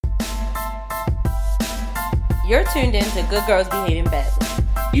You're tuned in to Good Girls Behaving Badly.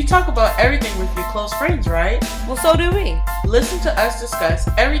 You talk about everything with your close friends, right? Well, so do we. Listen to us discuss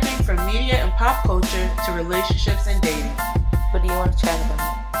everything from media and pop culture to relationships and dating. What do you want to chat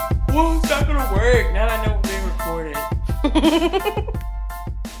about? Well, it's not gonna work now that I know we're being recorded.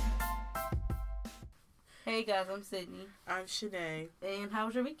 Hey guys, I'm Sydney. I'm Shanae. And how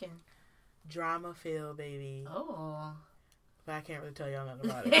was your weekend? Drama filled, baby. Oh. But I can't really tell y'all nothing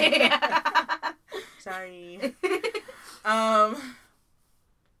about it. Sorry.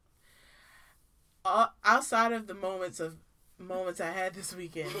 Outside of the moments I had this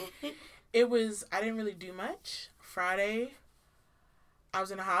weekend, I didn't really do much. Friday, I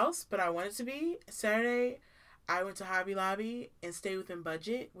was in the house, but I wanted to be. Saturday, I went to Hobby Lobby and stayed within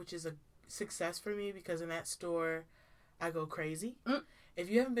budget, which is a success for me because in that store, I go crazy.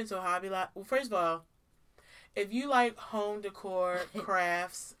 If you haven't been to a Hobby Lobby, well, first of all, if you like home decor,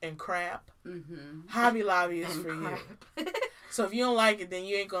 crafts, and crap, Hobby Lobby is for you. So if you don't like it, then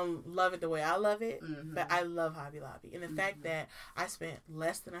you ain't going to love it the way I love it. But I love Hobby Lobby. And the fact that I spent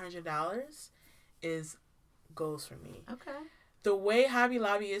less than $100 goes for me. Okay. The way Hobby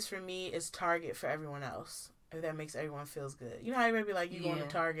Lobby is for me is Target for everyone else. If that makes everyone feels good. You know how everybody be like, you going to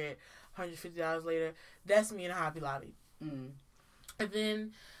Target, $150 later. That's me in a Hobby Lobby. And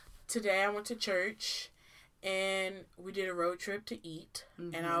then today I went to church. And we did a road trip to eat.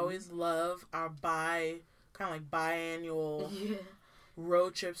 And I always love our biannual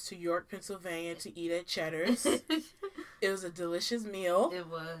road trips to York, Pennsylvania to eat at Cheddar's. It was a delicious meal. It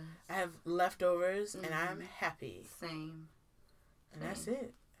was. I have leftovers and I'm happy. Same. And that's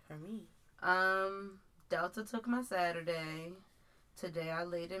it for me. Delta took my Saturday. Today I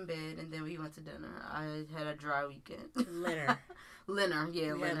laid in bed and then we went to dinner. I had a dry weekend. Linner.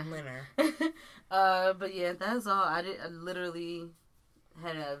 But yeah, that's all. I literally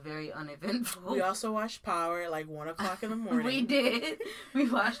had a very uneventful. We also watched Power at like 1 o'clock in the morning. We did. We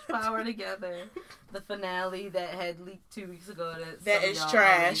watched Power together. The finale that had leaked 2 weeks ago. That is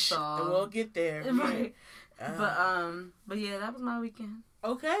trash. And we'll get there. Right. But yeah, that was my weekend.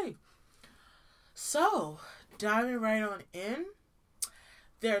 Okay. So, diving right on in.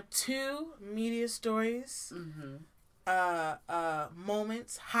 There are 2 media stories.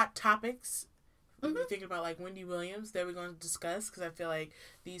 Moments, hot topics. We're thinking about like Wendy Williams that we're going to discuss because I feel like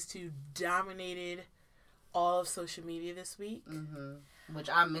these 2 dominated all of social media this week. Which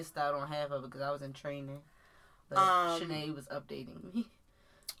I missed out on half of it because I was in training. But Shanae was updating me.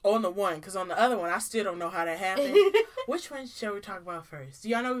 On the one, because on the other one, I still don't know how that happened. Which one shall we talk about first? Do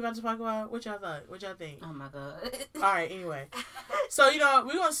y'all know we're about to talk about? What y'all thought? What y'all think? Oh my God. Alright, anyway. So,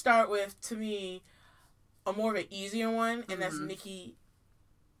 we're going to start with, to me, a more of an easier one, and that's Nicki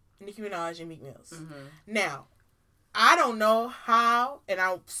Minaj and Meek Mills. Now, I don't know how, and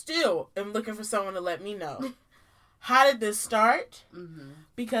I still am looking for someone to let me know. How did this start?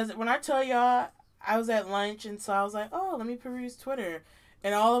 Because when I tell y'all, I was at lunch, and so I was like, oh, let me peruse Twitter.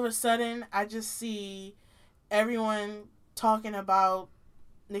 And all of a sudden, I just see everyone talking about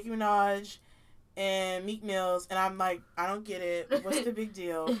Nicki Minaj and Meek Mills, and I'm like, I don't get it. What's the big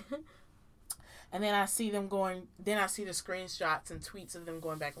deal? And then I see the screenshots and tweets of them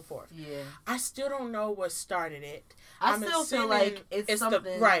going back and forth. Yeah. I still don't know what started it. I still feel like it's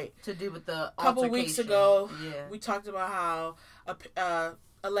something to do with the altercation. A couple weeks ago, we talked about how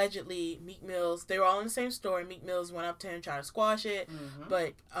allegedly Meek Mills, they were all in the same store, and Meek Mills went up to him and tried to squash it.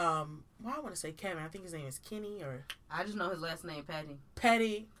 But, I want to say Kevin. I think his name is Kenny, or... I just know his last name, Petty.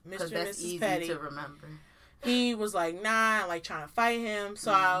 Petty. Mr. and Mrs. Petty. To remember. He was like, nah, like trying to fight him.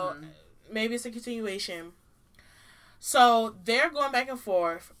 So maybe it's a continuation. So they're going back and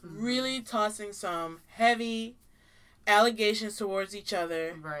forth, really tossing some heavy allegations towards each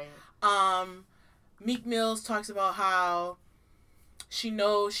other. Right. Meek Mills talks about how she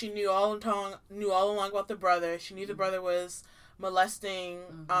knew all along about the brother. She knew the brother was molesting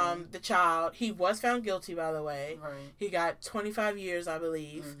the child. He was found guilty, by the way. Right. He got 25 years, I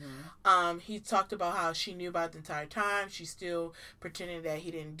believe. He talked about how she knew about it the entire time. She still pretended that he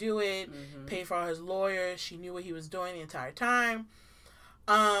didn't do it. Paid for all his lawyers. She knew what he was doing the entire time.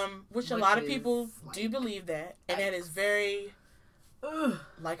 Which a lot of people do believe that. And that is very...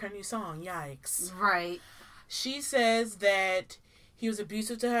 like her new song, Yikes. Right. She says that he was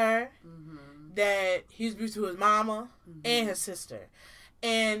abusive to her, that he was abusive to his mama and his sister.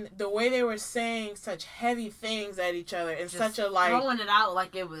 And the way they were saying such heavy things at each other and such a like... throwing it out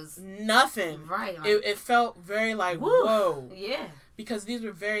like it was... nothing. Right. Like, it felt very like, whoa. Yeah. Because these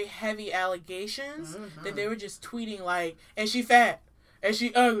were very heavy allegations that they were just tweeting like, and she fat. and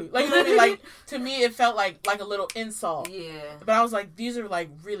she ugly. Like, you know what I mean? Like, to me, it felt like a little insult. Yeah. But I was like, these are like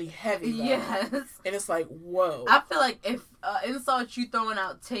really heavy. Though. Yes. And it's like, whoa. I feel like if insult you throwing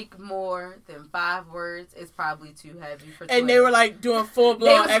out take more than 5 words, it's probably too heavy for Twitter. And they were like doing full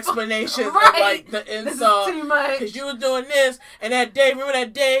blown explanations of like the insult. This is too much. Because you was doing this, and that day, remember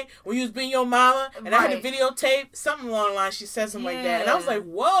that day when you was being your mama, and I had the videotape, something along the line, she said something like that. And I was like,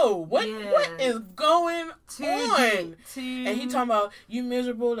 whoa, what is going on? And he talking about, you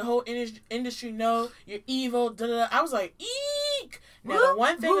miserable, the whole industry know, you're evil, da da da. I was like, eek! Now, the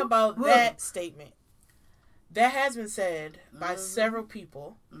one thing about that statement, that has been said by several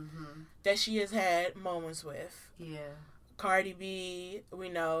people that she has had moments with. Yeah. Cardi B, we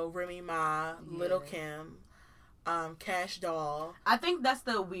know, Remy Ma, Lil' Kim, Cash Doll. I think that's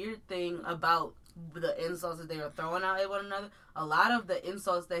the weird thing about the insults that they were throwing out at one another. A lot of the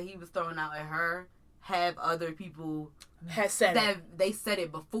insults that he was throwing out at her have other people they said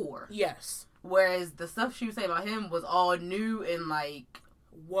it before. Yes. Whereas the stuff she was saying about him was all new and like,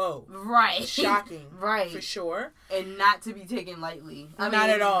 whoa. Right. Shocking. Right. For sure. And not to be taken lightly. Not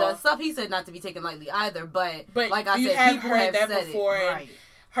at all. The stuff he said not to be taken lightly either, but like I you said, have people heard have that said before. it. And right.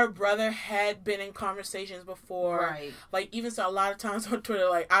 Her brother had been in conversations before. Right. Like, even so, a lot of times on Twitter,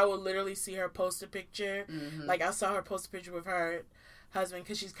 like, I will literally see her post a picture. Mm-hmm. Like, I saw her post a picture with her husband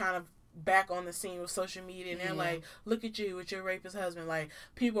because she's kind of back on the scene with social media, and they're like, look at you with your rapist husband. Like,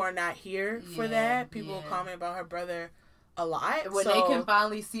 people are not here for that. People comment about her brother a lot. When they can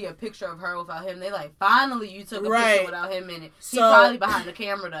finally see a picture of her without him, they like, finally you took a picture without him in it. He's probably behind the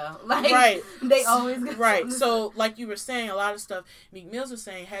camera though. Like, they always get So, like you were saying, a lot of stuff Meek Mills was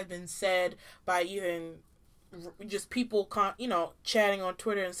saying has been said by even just people, chatting on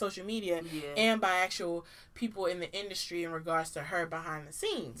Twitter and social media, and by actual people in the industry in regards to her behind the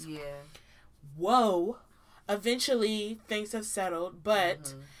scenes. Yeah. Whoa. Eventually, things have settled,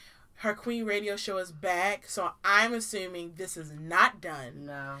 but her Queen radio show is back, so I'm assuming this is not done.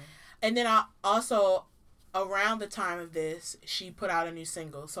 No. And then also, around the time of this, she put out a new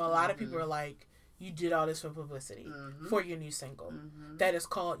single. So a lot of people are like, you did all this for publicity for your new single that is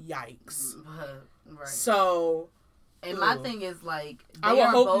called Yikes. Right. So, and my thing is like, I would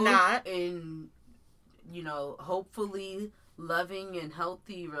hope not. In, hopefully loving and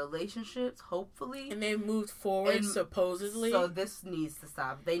healthy relationships, hopefully. And they've moved forward, supposedly. So this needs to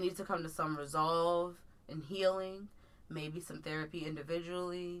stop. They need to come to some resolve and healing, maybe some therapy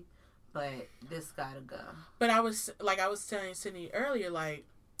individually, but this gotta go. But I was telling Sydney earlier, like,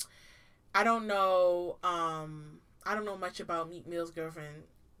 I don't know much about Meek Mill's girlfriend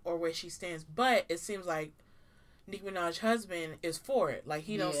or where she stands, but it seems like Nicki Minaj's husband is for it. Like,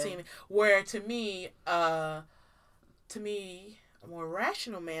 he don't seem, where to me, a more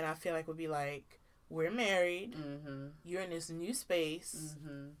rational man, I feel like, would be like, we're married, you're in this new space,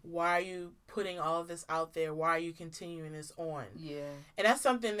 why are you putting all of this out there, why are you continuing this on? Yeah. And that's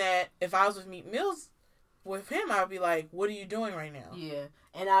something that, if I was with Meek Mills, with him, I would be like, what are you doing right now? Yeah.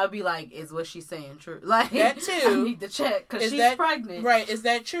 And I would be like, is what she's saying true? Like, that too. I need to check, because she's pregnant. Right, is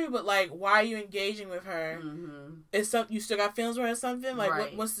that true? But, like, why are you engaging with her? Is you still got feelings for her or something?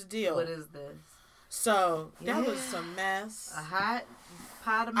 Like, what's the deal? What is this? So, that was some mess. A hot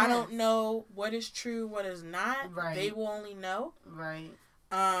pot of mess. I don't know what is true, what is not. Right. They will only know. Right.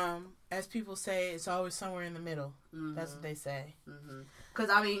 As people say, it's always somewhere in the middle. That's what they say. Because,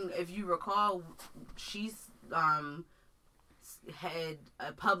 I mean, if you recall, she's had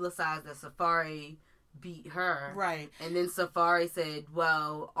publicized that Safari beat her. Right. And then Safari said,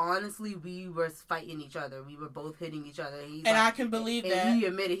 well, honestly, we were fighting each other. We were both hitting each other. I can believe that. And he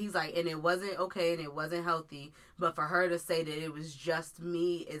admitted, he's like, and it wasn't okay and it wasn't healthy. But for her to say that it was just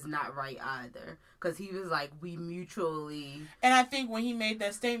me is not right either. Because he was like, we mutually... And I think when he made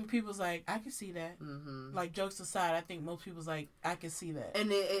that statement, people was like, I can see that. Like, jokes aside, I think most people was like, I can see that.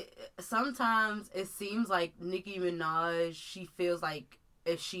 And it sometimes it seems like Nicki Minaj, she feels like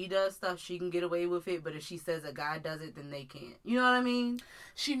if she does stuff, she can get away with it. But if she says a guy does it, then they can't. You know what I mean?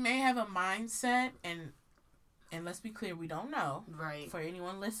 She may have a mindset, and let's be clear, we don't know. Right. For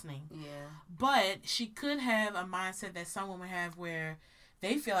anyone listening. Yeah. But she could have a mindset that some women have where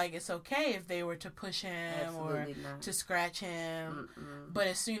they feel like it's okay if they were to push him or to scratch him. But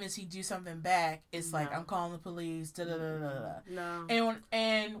as soon as he do something back, it's like, I'm calling the police, da-da-da-da-da. No.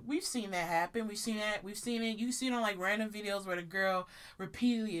 And we've seen that happen. We've seen it. You see it on, like, random videos where the girl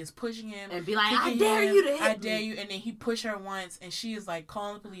repeatedly is pushing him. And be like, I dare you to hit me. I dare you. And then he push her once, and she is, like,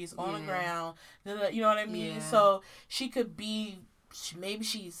 calling the police on the ground. You know what I mean? Yeah. So she could be... Maybe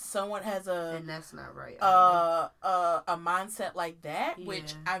she somewhat has and that's not right. A mindset like that,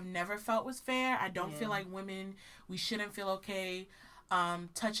 which I've never felt was fair. I don't feel like women, we shouldn't feel okay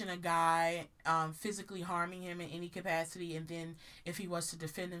touching a guy, physically harming him in any capacity, and then if he was to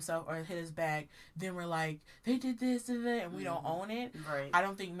defend himself or hit his back, then we're like, they did this and that, and we don't own it. Right. I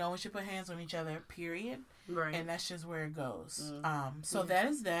don't think no one should put hands on each other, period. Right. And that's just where it goes. So that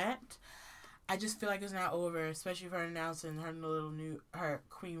is that. I just feel like it's not over, especially for her announcing her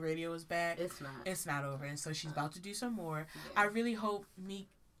Queen Radio is back. It's not over, and so she's about to do some more. Yeah. I really hope Meek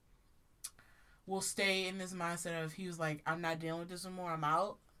will stay in this mindset of he was like, I'm not dealing with this anymore, I'm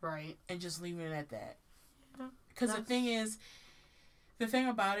out. Right. And just leaving it at that. Because the thing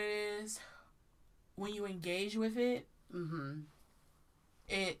about it is, when you engage with it,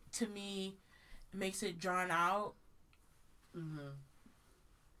 it, to me, makes it drawn out.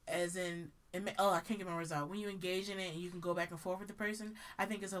 As in, I can't get my words out. When you engage in it and you can go back and forth with the person, I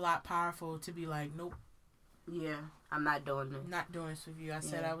think it's a lot powerful to be like, nope. Yeah, I'm not doing this. Not doing this with you. I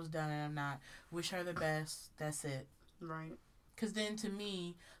said I was done and I'm not. Wish her the best. That's it. Right. Because then, to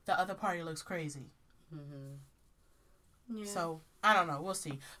me, the other party looks crazy. Yeah. So, I don't know. We'll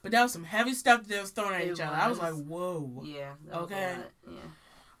see. But that was some heavy stuff that they was throwing at each other. I was like, whoa. Yeah. Okay. Yeah.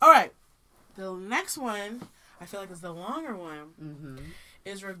 All right. The next one, I feel like it's the longer one,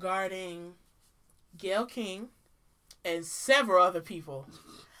 is regarding Gayle King and several other people.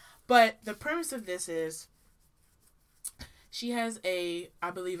 But the premise of this is she has I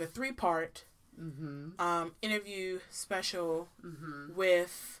believe, a 3-part interview special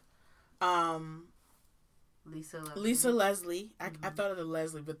with Lisa Leslie. I thought of the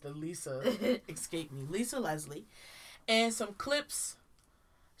Leslie, but the Lisa escaped me. Lisa Leslie. And some clips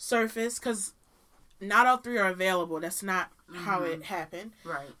surfaced, because not all 3 are available. That's not how it happened.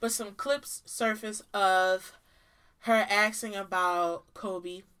 Right. But some clips surfaced of her asking about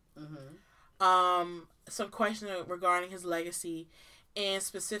Kobe. Some questions regarding his legacy, and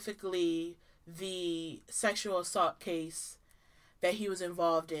specifically the sexual assault case that he was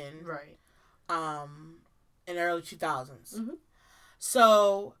involved in. Right. In the early 2000s.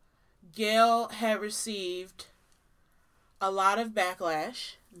 So, Gayle had received a lot of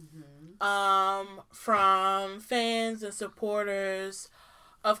backlash from fans and supporters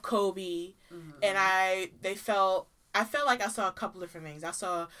of Kobe, and I felt like I saw a couple different things. I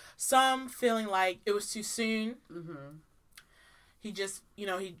saw some feeling like it was too soon. He just,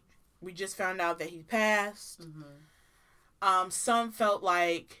 we just found out that he passed. Some felt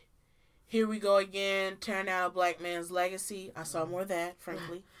like, here we go again, tearing down a black man's legacy. I saw more of that,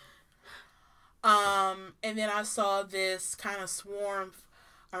 frankly. And then I saw this kind of swarm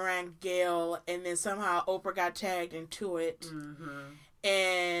around Gayle, and then somehow Oprah got tagged into it.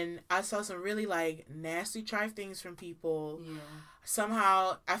 And I saw some really, nasty, trite things from people. Yeah.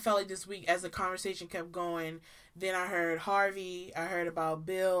 Somehow, I felt like this week, as the conversation kept going, then I heard Harvey, I heard about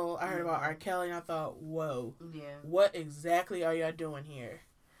Bill, I heard about R. Kelly, and I thought, whoa. Yeah. What exactly are y'all doing here?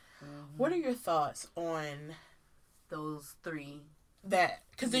 What are your thoughts on those 3?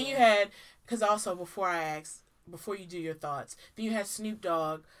 Because then you had, because also before you do your thoughts, then you had Snoop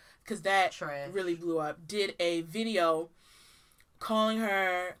Dogg, because that really blew up, did a video calling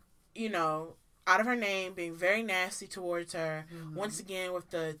her, out of her name, being very nasty towards her. Once again,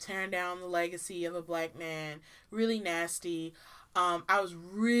 with the tearing down the legacy of a black man, really nasty. I was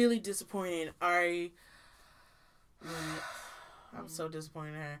really disappointed in Ari. I'm so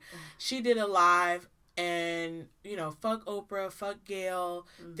disappointed in her. She did a live, and, fuck Oprah, fuck Gayle,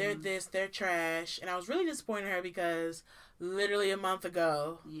 they're this, they're trash. And I was really disappointed in her because literally a month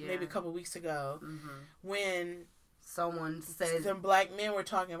ago, maybe a couple weeks ago, when someone said some black men were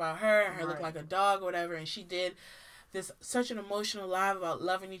talking about her and her looking like a dog or whatever, and she did such an emotional live about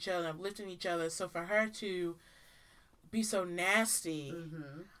loving each other and uplifting each other. So for her to be so nasty,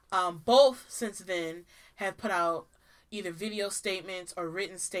 both since then have put out either video statements or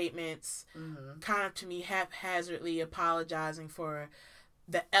written statements, kind of, to me, haphazardly apologizing for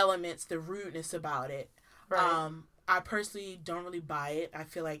the elements, the rudeness about it. Right. I personally don't really buy it. I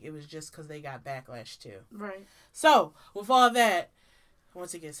feel like it was just because they got backlash too. Right. So, with all that,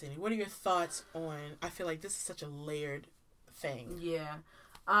 once again, Cindy, what are your thoughts on, I feel like this is such a layered thing. Yeah.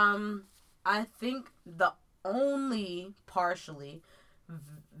 I think the only partially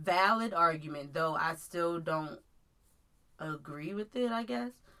valid argument, though I still don't agree with it, I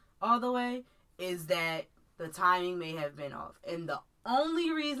guess, all the way, is that the timing may have been off. And the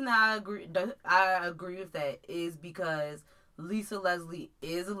only reason I agree with that is because Lisa Leslie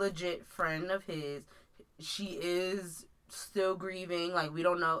is a legit friend of his. She is still grieving. We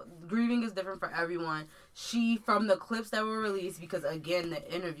don't know. Grieving is different for everyone. From the clips that were released, because again,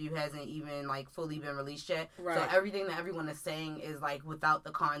 the interview hasn't even fully been released yet. Right. So everything that everyone is saying is without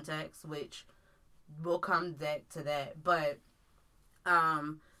the context, which we'll come back to that. But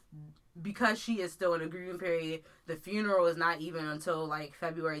because she is still in a grieving period, the funeral is not even until like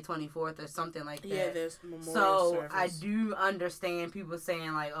February 24th or something like that. Yeah, there's memorial so service. I do understand people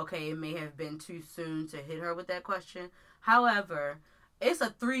saying like, okay, it may have been too soon to hit her with that question. However, it's a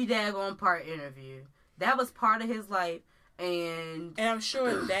 3-daggone-part interview. That was part of his life, and I'm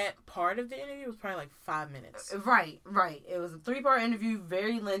sure that part of the interview was probably like 5 minutes. Right. It was a 3-part interview,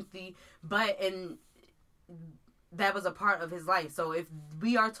 very lengthy, that was a part of his life. So if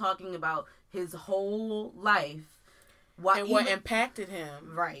we are talking about his whole life, what impacted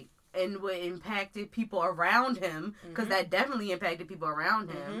him, right, and what impacted people around him, because that definitely impacted people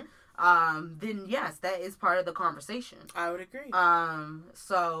around him, then yes, that is part of the conversation. I would agree.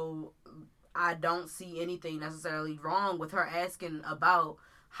 So I don't see anything necessarily wrong with her asking about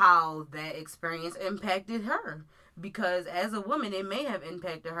how that experience impacted her. Because as a woman, it may have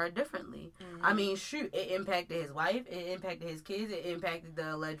impacted her differently. I mean, shoot, it impacted his wife, it impacted his kids, it impacted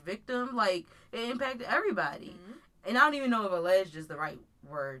the alleged victim. Like, it impacted everybody. And I don't even know if alleged is the right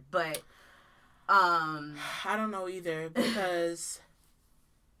word, but I don't know either, because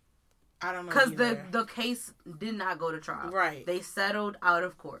I don't know. Because the case did not go to trial. Right. They settled out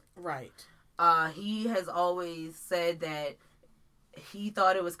of court. Right. He has always said that he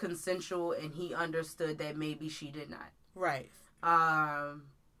thought it was consensual, and he understood that maybe she did not. Right.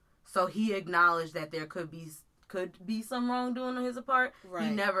 So he acknowledged that there could be some wrongdoing on his part. Right.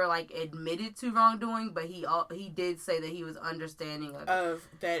 He never admitted to wrongdoing, but he did say that he was understanding of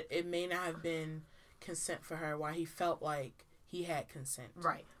that it may not have been consent for her, while he felt like he had consent.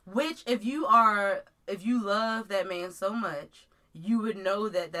 Right. Which, if you love that man so much, you would know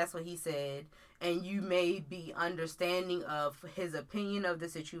that that's what he said. And you may be understanding of his opinion of the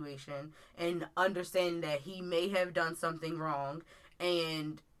situation and understanding that he may have done something wrong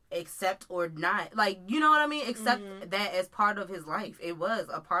and accept or not. Like, you know what I mean? Accept that as part of his life. It was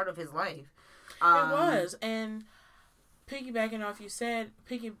a part of his life. It was. And piggybacking off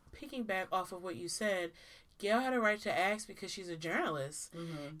of what you said, Gail had a right to ask because she's a journalist.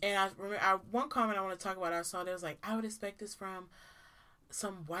 And I remember one comment I want to talk about, I saw there was like, I would expect this from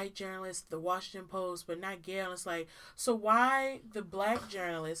some white journalist, the Washington Post, but not Gail. And it's like, so why the black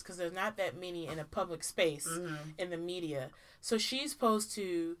journalist? Because there's not that many in a public space in the media. So she's supposed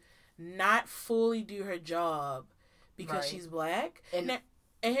to not fully do her job because she's black. And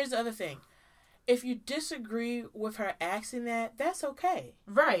here's the other thing. If you disagree with her asking that, that's okay.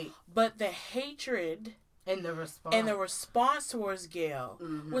 Right. But the hatred and the response towards Gail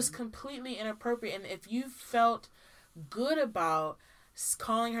was completely inappropriate. And if you felt good about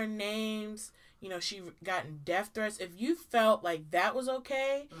calling her names, she gotten death threats, if you felt like that was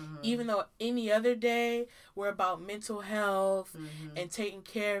okay, even though any other day we're about mental health and taking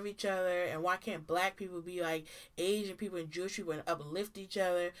care of each other, and why can't black people be like Asian people and Jewish people and uplift each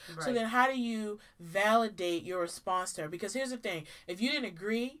other? Right. So then how do you validate your response to her? Because here's the thing, if you didn't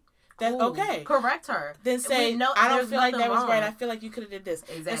agree, that's okay. Correct her. Then say, I don't feel like that was right. I feel like you could have did this.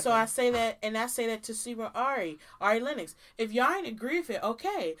 Exactly. And so I say that to Seymour Ari Lennox. If y'all ain't agree with it,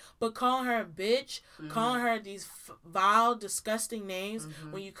 okay. But calling her a bitch, calling her these vile, disgusting names,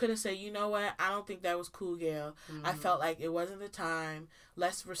 when you could have said, you know what, I don't think that was cool, Gail. I felt like it wasn't the time.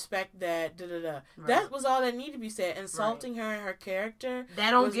 Let's respect that. Right. That was all that needed to be said. Insulting her and her character.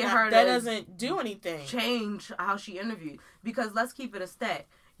 That don't get her. That doesn't do anything. Change how she interviewed. Because let's keep it a stack.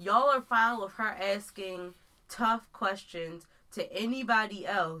 Y'all are fine with her asking tough questions to anybody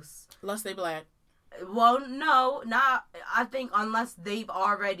else. Unless they black. Well, no, not. I think unless they've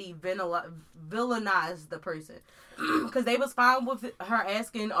already villainized the person. Because they was fine with her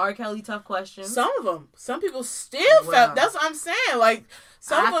asking R. Kelly tough questions. Some of them. Some people still felt. That's what I'm saying. Like,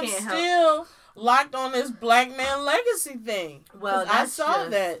 some of them still locked on this black man legacy thing. Well, I saw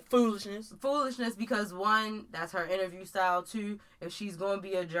that foolishness. Because one, that's her interview style. Two, if she's going to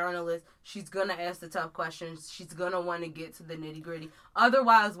be a journalist, she's going to ask the tough questions. She's going to want to get to the nitty gritty.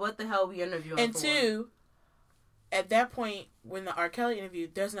 Otherwise, what the hell we interviewing for? And two, at that point, when the R. Kelly interview,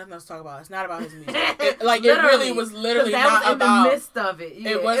 there's nothing else to talk about. It's not about his music. It really was not about. That was in the midst of it. Yeah.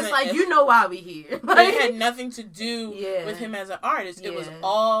 It wasn't. It's like, you know why we here. It had nothing to do with him as an artist. It was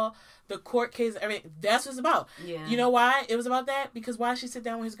all the court case, everything. That's what it's about. Yeah. You know why it was about that? Because why she sit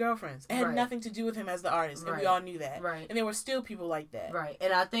down with his girlfriends? It had nothing to do with him as the artist, and we all knew that. Right. And there were still people like that. Right.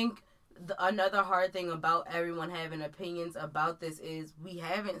 And I think another hard thing about everyone having opinions about this is we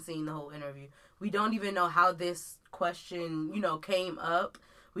haven't seen the whole interview. We don't even know how this question, came up.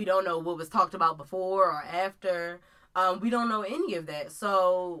 We don't know what was talked about before or after. We don't know any of that.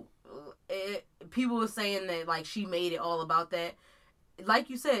 So people were saying that, like, she made it all about that. like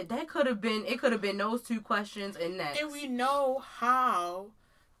you said, it could have been those two questions and next. And we know how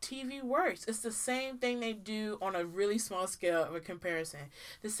TV works. It's the same thing they do on a really small scale of a comparison.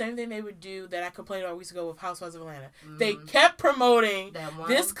 The same thing they would do that I complained about weeks ago with Housewives of Atlanta. Mm-hmm. They kept promoting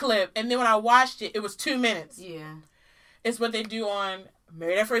this clip, and then when I watched it, it was 2 minutes. Yeah. It's what they do on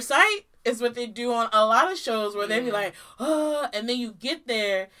Married at First Sight. It's what they do on a lot of shows where they be like, and then you get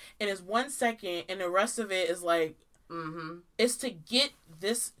there, and it's 1 second, and the rest of it is like, it's to get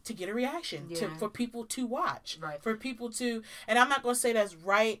a reaction, for people to watch, for people to, and I'm not going to say that's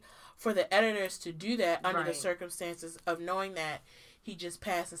right for the editors to do that under the circumstances of knowing that he just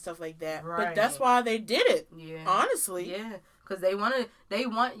passed and stuff like that. But that's why they did it. Yeah. Honestly. Yeah. Because they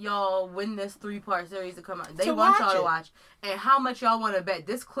want y'all when this 3-part series to come out. They want y'all to watch. And how much y'all want to bet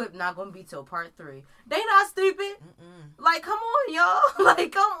this clip not going to be till part 3. They not stupid. Like, come on, y'all.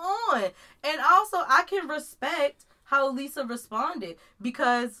 Like, come on. And also, I can respect how Lisa responded,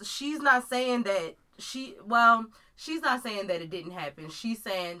 because she's not saying that she's not saying that it didn't happen. She's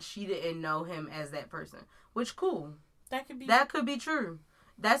saying she didn't know him as that person, which cool. That could be true.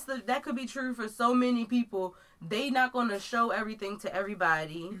 That could be true for so many people. They not going to show everything to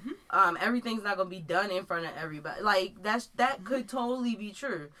everybody. Everything's not going to be done in front of everybody. Like, that could totally be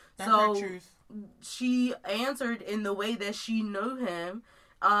true. That's her truth. She answered in the way that she knew him,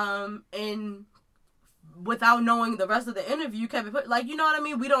 and without knowing the rest of the interview, kept it put, like, you know what I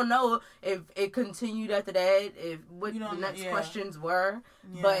mean? We don't know if it continued after that, if what the next questions were,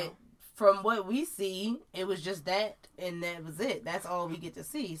 but from what we see, it was just that, and that was it. That's all we get to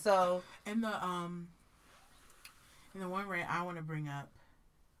see. So, and the one rant I want to bring up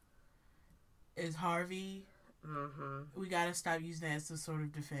is Harvey. We gotta stop using that as some sort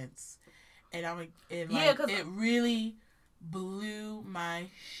of defense, and it really blew my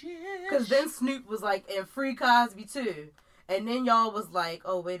shit. Because then Snoop was like, and free Cosby too. And then y'all was like,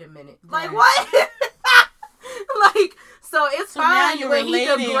 oh, wait a minute. Like, what? Like, so it's fine when he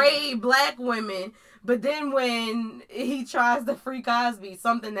degrade black women, but then when he tries to free Cosby,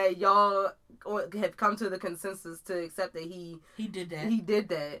 something that y'all have come to the consensus to accept that he did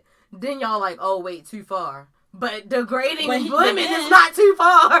that. Then y'all like, oh, wait, too far. But degrading women is not too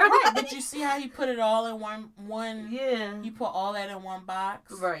far. Right, but you see how he put it all in one. Yeah. He put all that in one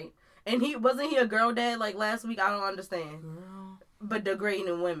box. Right. And wasn't he a girl dad like last week? I don't understand. Girl. But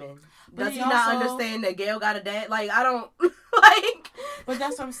degrading women. Does he not understand that Gayle got a dad? Like, I don't, like. But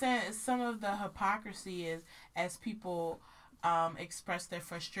that's what I'm saying. Some of the hypocrisy is as people express their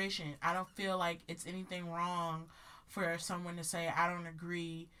frustration. I don't feel like it's anything wrong for someone to say, I don't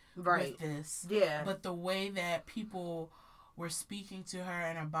agree with this. Yeah. But the way that people were speaking to her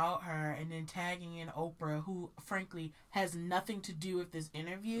and about her and then tagging in Oprah, who frankly has nothing to do with this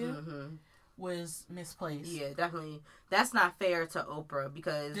interview, was misplaced. Yeah, definitely. That's not fair to Oprah,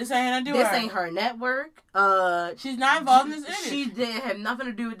 because this ain't her network. She's not involved in this interview. She didn't have nothing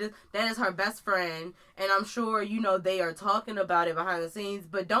to do with this. That is her best friend, and I'm sure they are talking about it behind the scenes.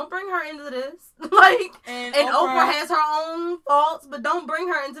 But don't bring her into this. Like, and Oprah has her own faults, but don't bring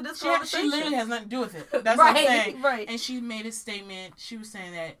her into this conversation. She literally has nothing to do with it. That's what I'm saying. Right. And she made a statement. She was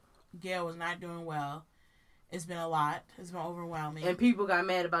saying that Gayle was not doing well. It's been a lot. It's been overwhelming. And people got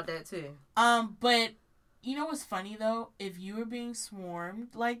mad about that too. But you know what's funny though? If you were being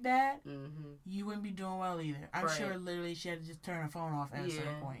swarmed like that, you wouldn't be doing well either. I'm sure literally she had to just turn her phone off at a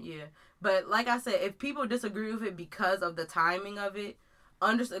certain point. Yeah. But like I said, if people disagree with it because of the timing of it,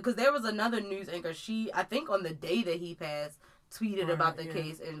 understand, because there was another news anchor. She, I think on the day that he passed, tweeted about the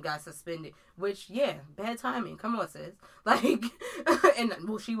case and got suspended, which, bad timing. Come on, sis. Like, and,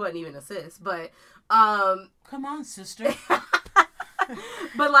 well, she wasn't even a sis, but, come on, sister.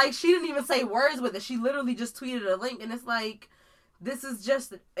 But, like, she didn't even say words with it. She literally just tweeted a link, and it's like, this is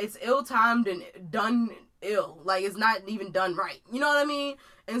just, it's ill-timed and done ill. Like, it's not even done right. You know what I mean?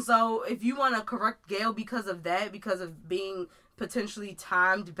 And so, if you want to correct Gayle because of that, because of being potentially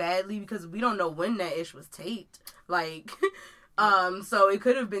timed badly, because we don't know when that ish was taped, like... So it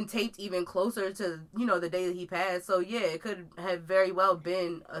could have been taped even closer to, the day that he passed. So yeah, it could have very well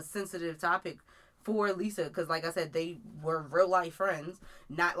been a sensitive topic for Lisa. Cause like I said, they were real life friends,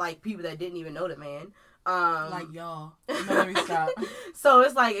 not like people that didn't even know the man. Like y'all. No, let me stop. So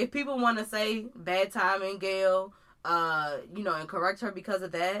it's like, if people want to say bad timing, Gayle, and correct her because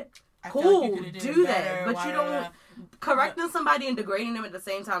of that, cool, do that. But you don't, correcting somebody and degrading them at the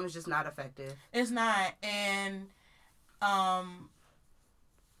same time is just not effective. It's not. And, I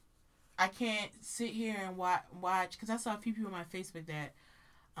can't sit here and watch, because I saw a few people on my Facebook that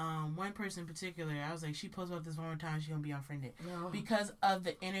one person in particular, I was like, she posts about this one more time, she's gonna be unfriended. No. Because of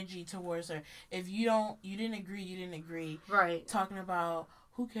the energy towards her. If you didn't agree. Right. Talking about,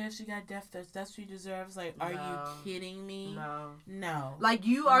 who cares, she got death threats, that's what she deserves. Like, are you kidding me? No. Like,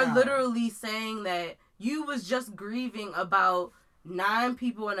 you are literally saying that you was just grieving about 9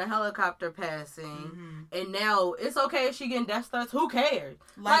 people in a helicopter passing, and now it's okay if she getting death threats. Who cares?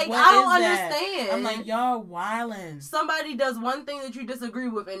 Like I don't understand. I'm like, y'all wildin'. Somebody does one thing that you disagree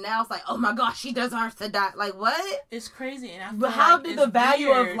with, and now it's like, oh my gosh, she deserves to die. Like, what? It's crazy. And but how did the value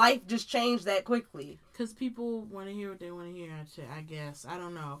of life just change that quickly? Because people want to hear what they want to hear. I guess, I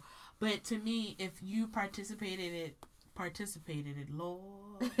don't know. But to me, if you participated it,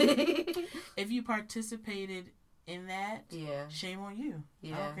 Lord. If you participated in that, shame on you.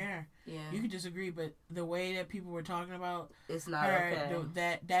 I don't care. You could disagree, but the way that people were talking about it's not okay.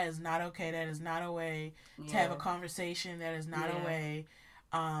 That is not okay. That is not a way to have a conversation. That is not a way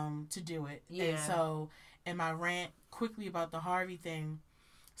to do it. And so, in my rant quickly about the Harvey thing,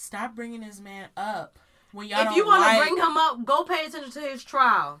 stop bringing this man up when y'all. If you want to bring him up, go pay attention to his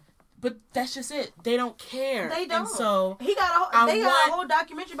trial. But that's just it. They don't care. They don't. And so they got a whole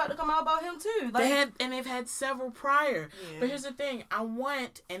documentary about to come out about him too. Like, they've had several prior. Yeah. But here's the thing.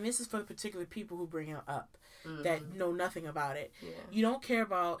 And this is for the particular people who bring him up that know nothing about it. Yeah. You don't care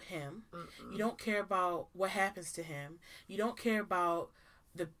about him. You don't care about what happens to him. You don't care about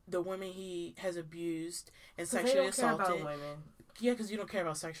the women he has abused and sexually assaulted. Care about women. Yeah, because you don't care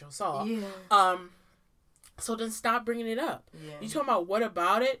about sexual assault. Yeah. So then stop bringing it up. Yeah. You talking about what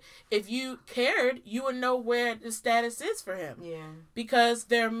about it? If you cared, you would know where the status is for him. Yeah. Because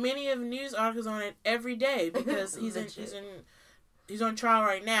there are many of news articles on it every day because he's on trial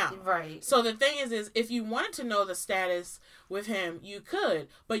right now. Right. So the thing is if you wanted to know the status with him, you could,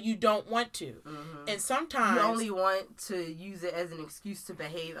 but you don't want to. Mm-hmm. And sometimes you only want to use it as an excuse to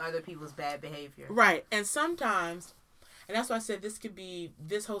behave other people's bad behavior. Right. And sometimes. And that's why I said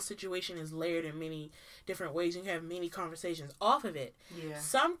this whole situation is layered in many different ways. You can have many conversations off of it. Yeah.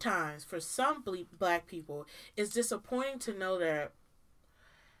 Sometimes, for some black people, it's disappointing to know that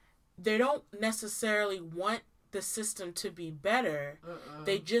they don't necessarily want the system to be better.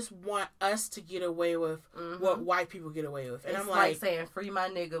 They just want us to get away with what white people get away with. And it's I'm like saying, free my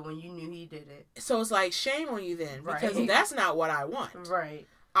nigga when you knew he did it. So it's like, shame on you then. Because that's not what I want. Right.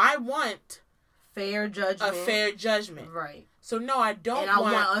 I want... fair judgment. A fair judgment. Right. So, no, I don't want... And I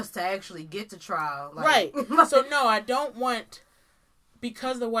want us to actually get to trial. Like, right. So, no, I don't want...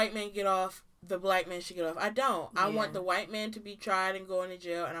 Because the white man get off, the black man should get off. I don't. Yeah. I want the white man to be tried and go into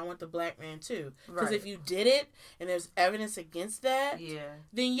jail, and I want the black man, too. Because if you did it, and there's evidence against that,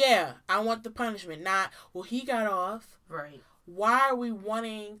 then, I want the punishment. Not, well, he got off. Right. Why are we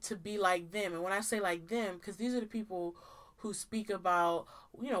wanting to be like them? And when I say like them, because these are the people... who speak about,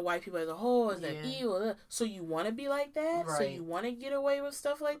 white people as a whole, as that evil. So you want to be like that? Right. So you want to get away with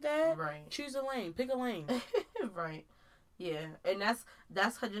stuff like that? Right. Choose a lane. Pick a lane. Right. Yeah. And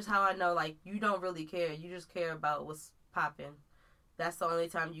that's just how I know, like, you don't really care. You just care about what's popping. That's the only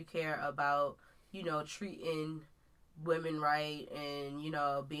time you care about, treating women right and,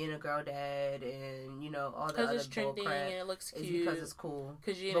 being a girl dad and, all the other it's trending bull crap. And it looks cute. It's because it's cool.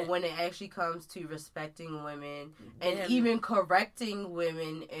 But when it actually comes to respecting women and even correcting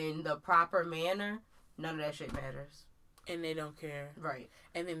women in the proper manner, none of that shit matters. And they don't care. Right.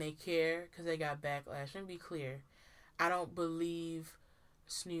 And then they care because they got backlash. Let me be clear. I don't believe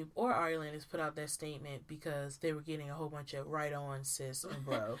Snoop or Ari Lennox put out that statement because they were getting a whole bunch of right on, sis and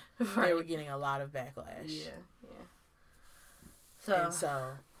bro. Right. They were getting a lot of backlash. Yeah. So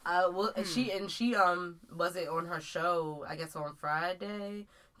she was it on her show, I guess on Friday.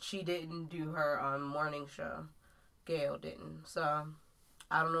 She didn't do her morning show. Gail didn't. So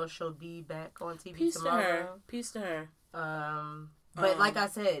I don't know if she'll be back on TV tomorrow. Peace to her. But like I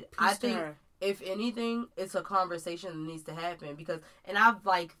said, I think if anything, it's a conversation that needs to happen and I've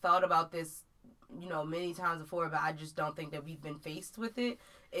thought about this, many times before, but I just don't think that we've been faced with it.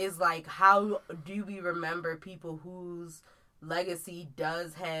 Is how do we remember people whose legacy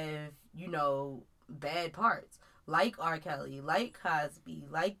does have, bad parts, like R. Kelly, like Cosby,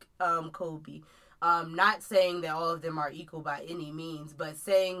 like Kobe. Not saying that all of them are equal by any means, but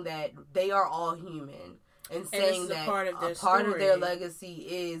saying that they are all human, and saying that a part of their legacy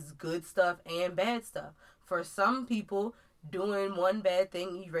is good stuff and bad stuff. For some people, doing one bad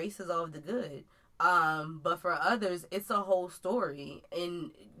thing erases all of the good. But for others, it's a whole story, and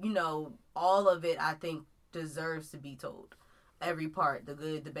all of it, I think, deserves to be told. Every part, the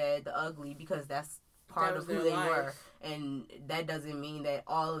good, the bad, the ugly, because that's part of who they were. And that doesn't mean that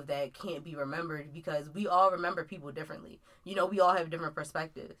all of that can't be remembered, because we all remember people differently. You know, we all have different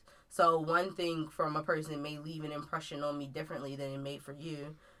perspectives. So one thing from a person may leave an impression on me differently than it made for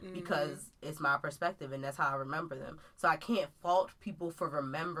you, because it's my perspective and that's how I remember them. So I can't fault people for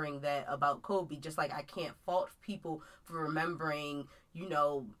remembering that about Kobe, just like I can't fault people for remembering, you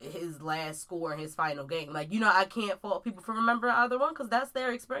know, his last score in his final game. Like, you know, I can't fault people for remembering either one, because that's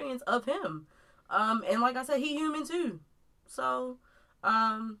their experience of him. And like I said, he human too. So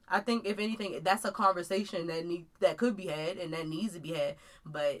I think if anything, that's a conversation that could be had and that needs to be had.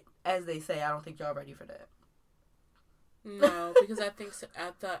 But as they say, I don't think y'all ready for that. No, because I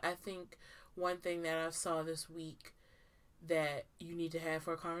think one thing that I saw this week that you need to have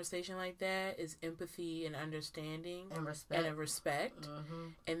for a conversation like that is empathy and understanding and respect. Mm-hmm.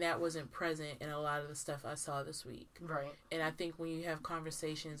 And that wasn't present in a lot of the stuff I saw this week. Right. And I think when you have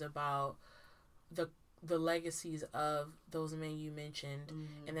conversations about the legacies of those men you mentioned,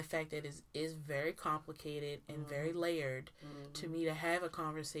 and the fact that it is very complicated and very layered, to me, to have a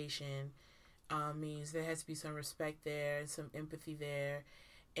conversation means there has to be some respect there and some empathy there,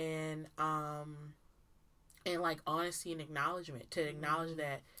 and like honesty and acknowledgement, to acknowledge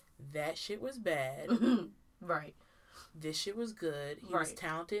that shit was bad. Right. This shit was good. He was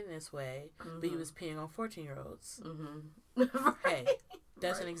talented in this way, but he was peeing on 14-year-olds. Right. Hey,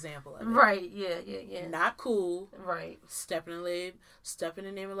 that's an example of it. Right. Yeah. Not cool. Right. Step in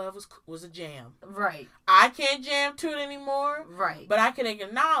the Name of Love was a jam. Right. I can't jam to it anymore. Right. But I can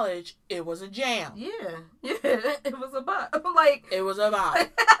acknowledge it was a jam. Yeah. It was a bop. Like, it was a bop.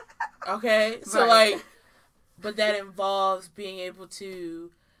 Okay? So, like, but that involves being able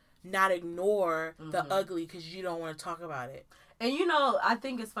to not ignore the ugly because you don't want to talk about it. And, you know, I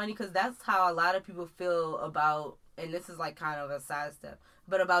think it's funny because that's how a lot of people feel about, and this is like kind of a side step,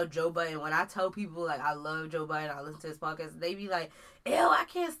 but about Joe Budden. When I tell people, like, I love Joe Budden, I listen to his podcast, they be like, ew, I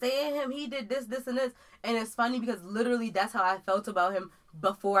can't stand him. He did this, and this. And it's funny because literally that's how I felt about him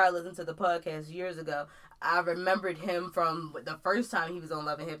before I listened to the podcast years ago. I remembered him from the first time he was on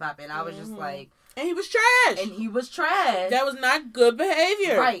Love and Hip Hop, and I was just like... And he was trash. That was not good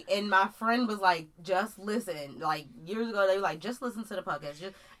behavior. Right. And my friend was like, just listen. Like, years ago, they were like, just listen to the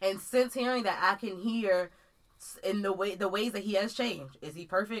podcast. And since hearing that, I can hear in the ways that he has changed. Is he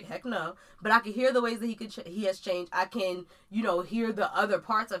perfect? Heck no. But I can hear the ways that he has changed. I can, you know, hear the other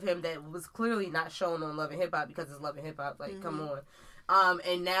parts of him that was clearly not shown on Love and Hip Hop because it's Love and Hip Hop. Like, come on.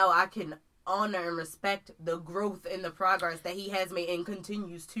 And now I can honor and respect the growth and the progress that he has made and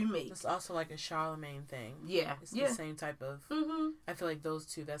continues to make. It's also like a Charlemagne thing. Yeah. It's the same type of... I feel like those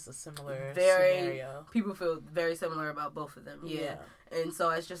two, that's a similar scenario. People feel very similar about both of them. Yeah. And so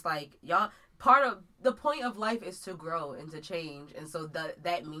it's just like, y'all... Part of the point of life is to grow and to change. And so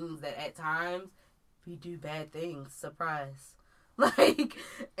that means that at times we do bad things. Surprise. Like,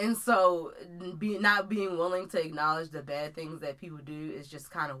 and so not being willing to acknowledge the bad things that people do is just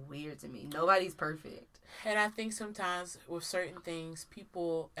kind of weird to me. Nobody's perfect. And I think sometimes with certain things,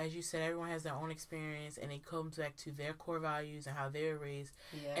 people, as you said, everyone has their own experience and it comes back to their core values and how they're raised.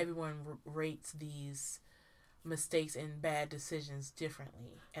 Yeah. Everyone rates these mistakes and bad decisions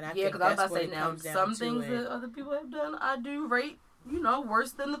differently. And I think that's what it comes down to. Some things that other people have done, I do rate, you know,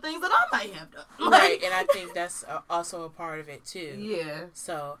 worse than the things that I might have done. Right, and I think that's also a part of it, too. Yeah.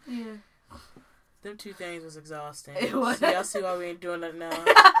 So, yeah. Them two things was exhausting. It was. So y'all see why we ain't doing nothing now.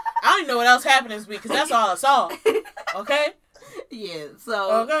 I don't even know what else happened this week, because that's all I saw. Okay? Yeah,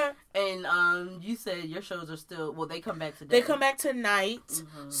 so... Okay. And you said your shows are still... Well, they come back today. They come back tonight.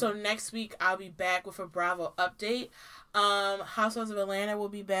 So next week, I'll be back with a Bravo update. Housewives of Atlanta will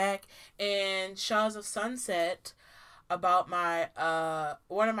be back. And Shahs of Sunset... about my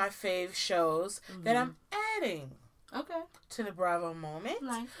one of my fave shows that I'm adding to the Bravo moment.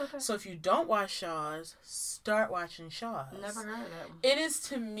 Nice. Okay. So if you don't watch Shahs, start watching Shahs. Never heard of that one. It is,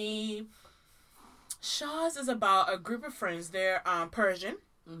 to me, Shahs is about a group of friends. They're Persian.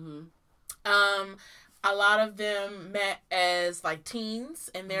 A lot of them met as like teens,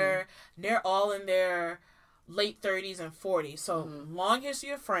 and they're all in their late 30s and 40s. So long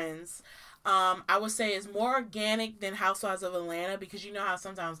history of friends. I would say is more organic than Housewives of Atlanta, because you know how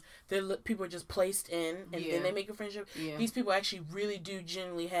sometimes people are just placed in and then they make a friendship. Yeah. These people actually really do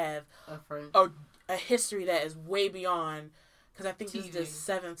genuinely have a history that is way beyond, because I think this is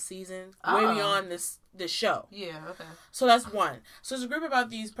the 7th season, way beyond this show. Yeah, okay. So that's one. So it's a group about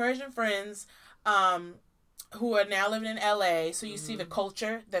these Persian friends who are now living in LA. So you see the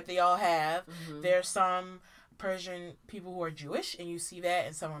culture that they all have. There's some Persian people who are Jewish, and you see that,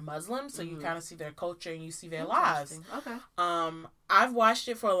 and some are Muslim, so you kind of see their culture and you see their lives. Okay. I've watched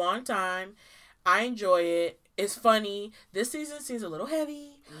it for a long time. I enjoy it. It's funny. This season seems a little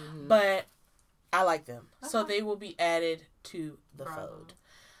heavy, but I like them. Okay. So they will be added to the fold.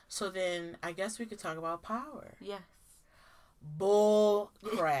 So then I guess we could talk about Power. Yes. Bull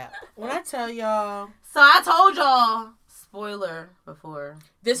crap. When I tell y'all. So I told y'all. Spoiler before.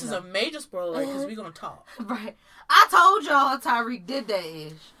 This is a major spoiler because we're going to talk. Right. I told y'all Tyreek did that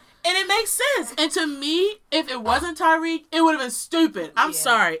ish. And it makes sense. And to me, if it wasn't Tyreek, it would have been stupid. I'm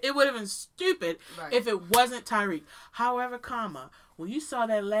sorry. It would have been stupid if it wasn't Tyreek. However, when you saw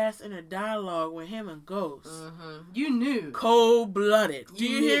that last inner dialogue with him and Ghost, you knew. Cold-blooded. Do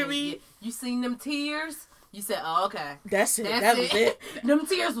you hear me? You seen them tears? You said, oh, okay. That's it. That was it. Them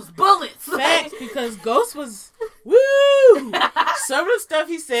tears was bullets. Facts, because Ghost was, woo! Some of the stuff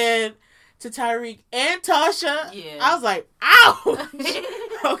he said to Tyreek and Tasha, I was like, ouch!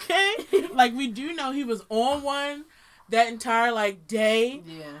 Okay? Like, we do know he was on one that entire, day.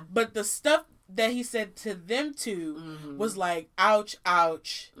 Yeah. But the stuff that he said to them two was like, ouch,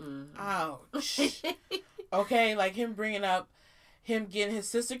 ouch, ouch. Okay? Like, him bringing up him getting his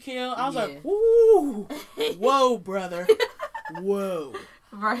sister killed. I was like, woo! Whoa, brother. Whoa.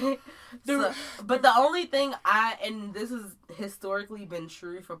 Right? But the only thing and this has historically been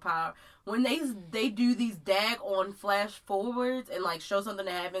true for Power, when they do these on flash forwards and show something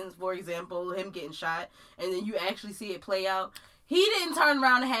that happens, for example, him getting shot, and then you actually see it play out, he didn't turn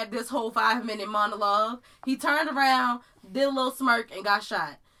around and have this whole 5-minute monologue. He turned around, did a little smirk, and got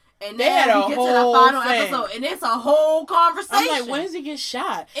shot. And then we get to the final episode, and it's a whole conversation. I'm like, when does he get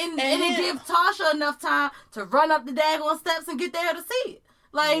shot? And it gives Tasha enough time to run up the daggone steps and get there to see it.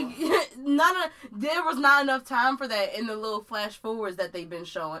 There was not enough time for that in the little flash forwards that they've been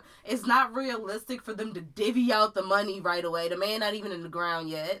showing. It's not realistic for them to divvy out the money right away. The man not even in the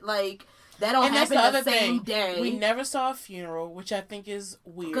ground yet. That don't happen the same day. We never saw a funeral, which I think is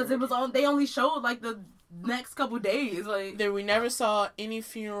weird. Because they only showed the next couple days. We never saw any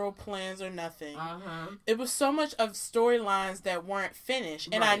funeral plans or nothing. It was so much of storylines that weren't finished.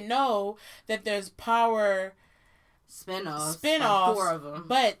 And I know that there's Power spin-offs, 4 of them.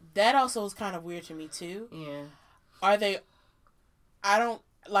 But that also was kind of weird to me too. Yeah. When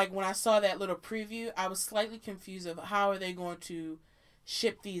I saw that little preview, I was slightly confused of how are they going to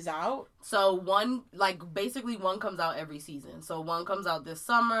ship these out. So one comes out every season. So one comes out this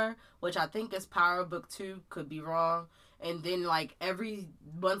summer, which I think is Power Book 2, could be wrong. And then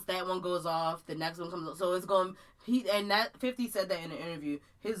once that one goes off, the next one comes out. So it's going, 50 said that in an interview.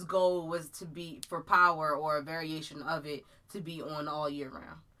 His goal was to be for Power or a variation of it to be on all year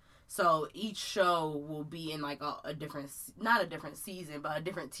round. So each show will be in a different, not a different season, but a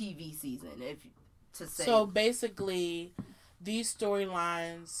different TV season, So basically, these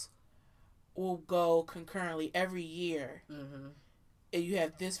storylines will go concurrently every year. And you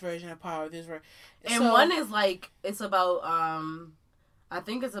have this version of Power, this version. And one is it's about, I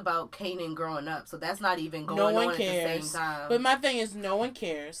think it's about Kanan growing up. So that's not even going on at the same time. But my thing is, no one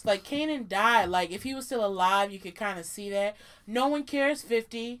cares. Kanan died. If he was still alive, you could kind of see that. No one cares,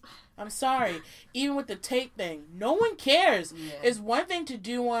 50. I'm sorry. Even with the Tate thing, no one cares. Yeah. It's one thing to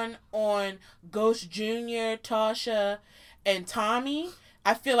do one on Ghost Jr., Tasha, and Tommy.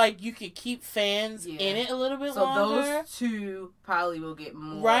 I feel like you could keep fans in it a little bit longer. So those two probably will get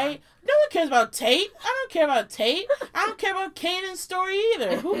more. Right? No one cares about Tate. I don't care about Tate. I don't care about Kanan's story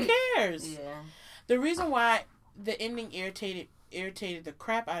either. Who cares? Yeah. The reason why the ending irritated the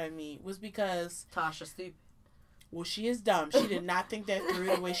crap out of me was because Tasha's stupid. Well, she is dumb. She did not think that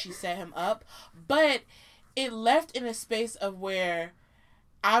through the way she set him up. But it left in a space of where,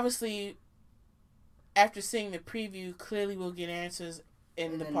 obviously, after seeing the preview, clearly we'll get answers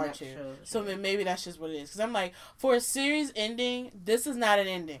in the part 2. So then maybe that's just what it is. Because I'm like, for a series ending, this is not an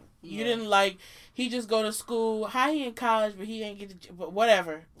ending. Yeah. You didn't he just go to school. He in college, but he ain't get to, but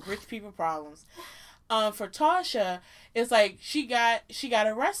whatever. Rich people problems. For Tasha, it's she got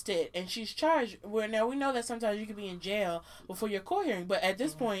arrested and she's charged. Now we know that sometimes you could be in jail before your court hearing, but at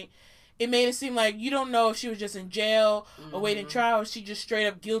this point, it made it seem like you don't know if she was just in jail or waiting trial, or she just straight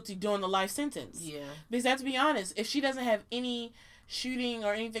up guilty doing the life sentence. Yeah. Because I have to be honest, if she doesn't have any shooting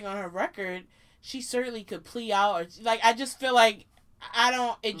or anything on her record, she certainly could plea out. Or I just feel like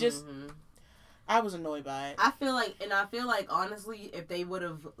I was annoyed by it. I feel like honestly, if they would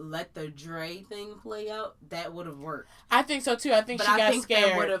have let the Dre thing play out, that would have worked. I think so too. I think she got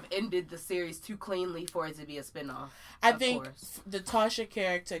scared. That would have ended the series too cleanly for it to be a spinoff. I think the Tasha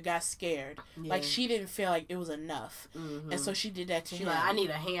character got scared. Yeah. She didn't feel like it was enough, and so she did that to him. I need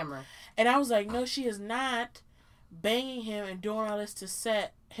a hammer. And I was like, no, she is not banging him and doing all this to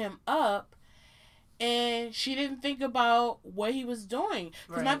set him up. And she didn't think about what he was doing.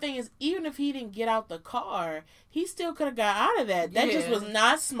 Because my thing is, even if he didn't get out the car, he still could have got out of that. That just was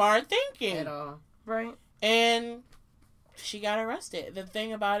not smart thinking. At all. Right. And she got arrested. The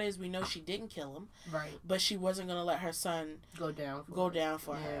thing about it is, we know she didn't kill him. Right. But she wasn't going to let her son go down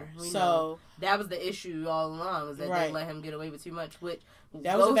for her. So know. That was the issue all along, was that they let him get away with too much. Which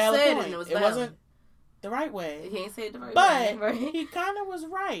that was a valid point. It wasn't the right way. He ain't said the right way. But he kind of was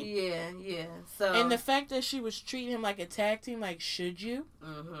right. Yeah. So, and the fact that she was treating him like a tag team, like, should you?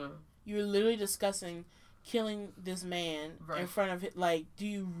 Mm-hmm. You were literally discussing killing this man in front of him. Like, do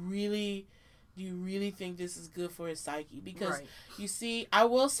you really think this is good for his psyche? Because you see, I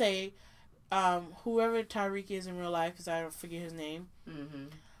will say, whoever Tyreek is in real life, because I don't forget his name.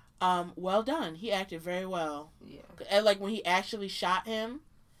 Mm-hmm. Well done. He acted very well. Yeah. And like when he actually shot him.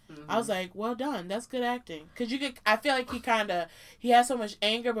 I was like, well done. That's good acting. Because I feel like he had so much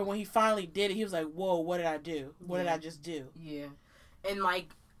anger, but when he finally did it, he was like, whoa, what did I do? What did I just do? Yeah. And like,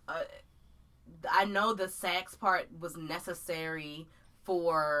 I know the sax part was necessary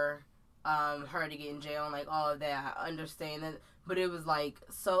for her to get in jail and like all of that. I understand that. But it was like,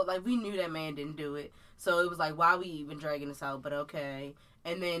 so like we knew that man didn't do it. So it was like, why are we even dragging this out? But okay.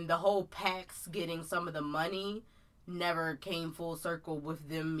 And then the whole Pax getting some of the money never came full circle with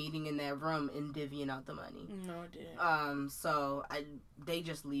them meeting in that room and divvying out the money. No, it didn't. So they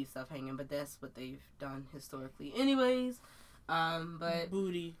just leave stuff hanging, but that's what they've done historically. Anyways, but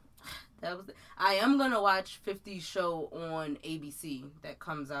booty. That was. I am gonna watch 50's show on ABC that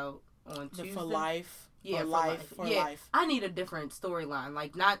comes out on Tuesday. For Life. Yeah, for life. I need a different storyline.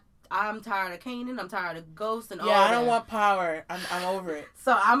 Like, not. I'm tired of Kanan. I'm tired of Ghost and all that. Yeah, I don't want Power. I'm over it.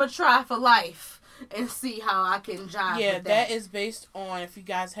 So I'm gonna try For Life and see how I can jive with that. That is based on, if you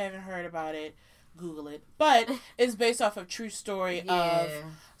guys haven't heard about it, Google it. But it's based off a true story of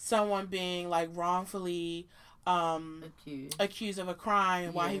someone being like wrongfully accused of a crime.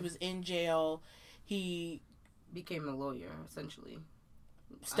 And while he was in jail, he became a lawyer, essentially.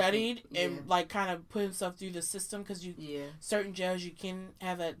 Studied and like kind of put himself through the system, because certain jails you can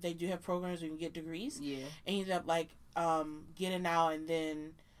have they do have programs where you can get degrees. And he ended up like getting out and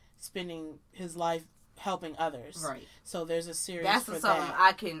then spending his life helping others. Right. So there's a series. That's something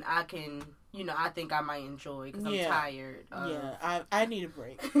I can. I think I might enjoy because I'm tired. I need a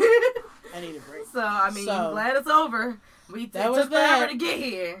break. So I'm glad it's over. It took forever to get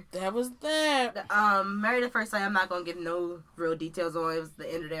here. That was that. Married at First Sight, I'm not gonna give no real details on. It was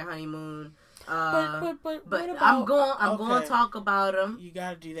the end of their honeymoon. But I'm going to talk about them. You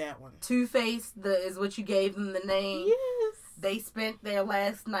got to do that one. Two-Face is what you gave them the name. Yes. They spent their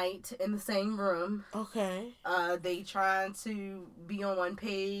last night in the same room. Okay. They trying to be on one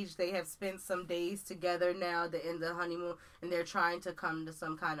page. They have spent some days together now, the end of the honeymoon, and they're trying to come to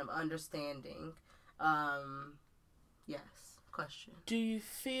some kind of understanding. Yes. Question. Do you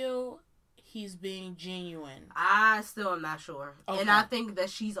feel he's being genuine? I still am not sure. Okay. And I think that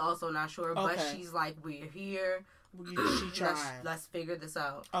she's also not sure, but she's like, we're here. Let's figure this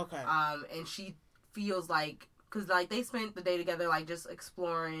out. Okay. And she feels like, because, like, they spent the day together, like, just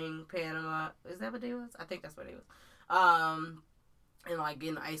exploring Panama. Is that what they was? I think that's what they was. And, like,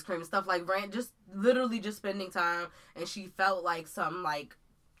 getting ice cream and stuff. Like, just literally just spending time. And she felt like some, like,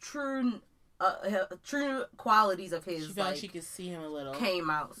 true qualities of his, she felt like she could see him a little. Came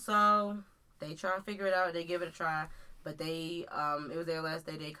out. So, they try and figure it out. They give it a try. But they, it was their last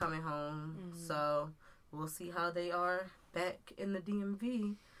day. They coming home. Mm-hmm. So, we'll see how they are back in the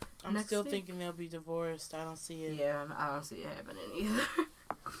DMV. I'm still thinking they'll be divorced. I don't see it. Yeah, I don't see it happening either.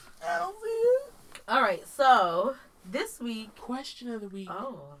 I don't see it. All right, so this week... Question of the week.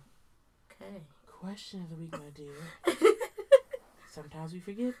 Oh, okay. Question of the week, my dear. Sometimes we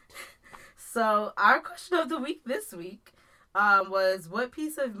forget. So, our question of the week this week was, what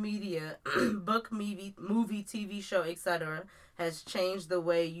piece of media, book, movie, TV show, etc., has changed the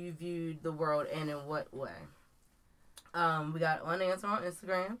way you viewed the world, and in what way? We got one answer on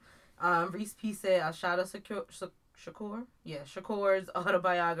Instagram. Reese P said, Ashada Shakur? Yeah, Shakur's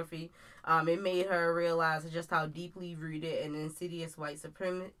autobiography. It made her realize just how deeply rooted and insidious white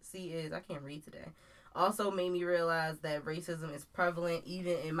supremacy is. I can't read today. Also made me realize that racism is prevalent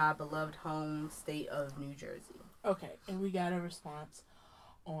even in my beloved home state of New Jersey. Okay, and we got a response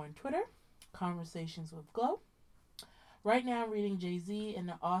on Twitter. Conversations with Glow. Right now I'm reading Jay-Z, and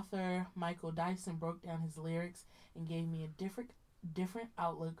the author Michael Dyson broke down his lyrics and gave me a different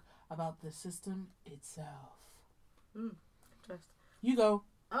outlook about the system itself. Interesting. You go.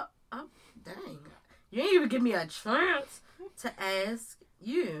 Oh, dang. You didn't even give me a chance to ask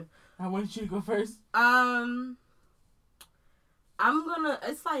you. I wanted you to go first. I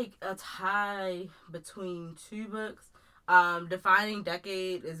It's like a tie between two books. Defining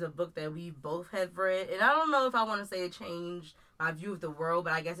Decade is a book that we both have read, and I don't know if I want to say it changed my view of the world,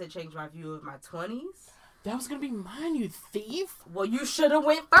 but I guess it changed my view of my 20s. That was gonna be mine, you thief. Well, you should have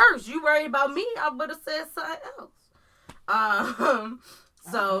went first. You worried about me, I would have said something else.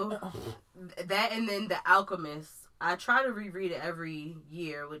 So that, and then The Alchemist. I try to reread it every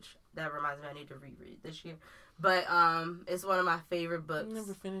year, which that reminds me I need to reread this year. But it's one of my favorite books. I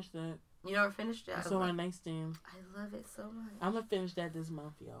never finished that. You never finished it? It's on my nightstand. I love it so much. I'm gonna finish that this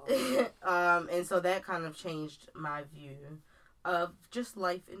month, y'all. And so that kind of changed my view of just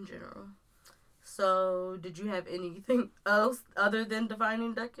life in general. So, did you have anything else other than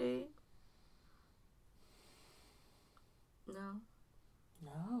Defining Decade? No.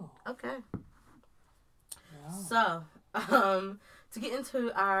 Okay. No. So, to get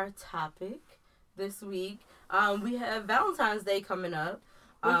into our topic this week, we have Valentine's Day coming up.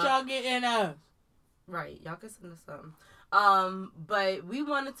 What y'all getting us? Right, y'all can send us something. But we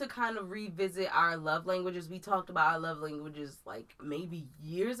wanted to kind of revisit our love languages. We talked about our love languages like maybe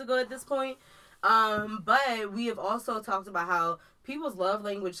years ago at this point. But we have also talked about how people's love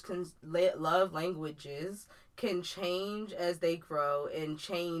languages can change as they grow and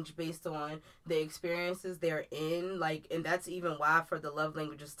change based on the experiences they're in. Like, and that's even why for the love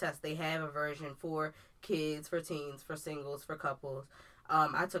languages test, they have a version for kids, for teens, for singles, for couples.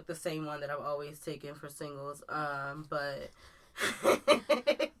 I took the same one that I've always taken for singles. But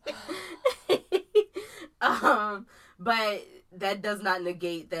that does not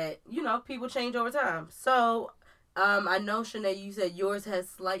negate that, people change over time. So, I know, Shanae, you said yours has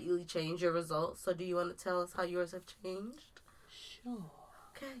slightly changed your results. So do you want to tell us how yours have changed? Sure.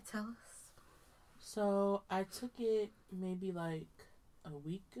 Okay, tell us. So I took it maybe like a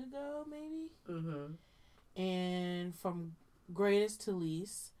week ago, maybe. Mm-hmm. And from greatest to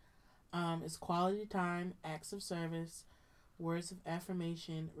least, it's quality time, acts of service, words of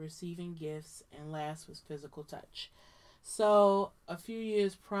affirmation, receiving gifts, and last was physical touch. So a few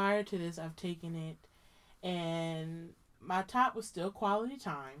years prior to this, I've taken it, and my top was still quality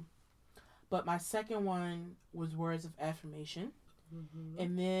time, but my second one was words of affirmation. Mm-hmm.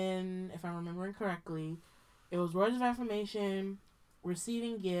 And then, if I'm remembering correctly, it was words of affirmation,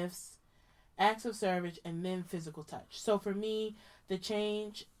 receiving gifts, acts of service, and then physical touch. So for me, the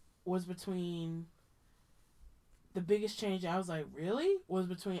change was between... The biggest change I was like, really? Was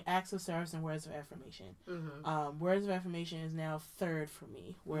between acts of service and words of affirmation. Mm-hmm. Words of affirmation is now third for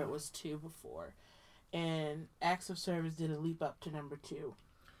me, where it was 2 before. And acts of service did a leap up to number 2.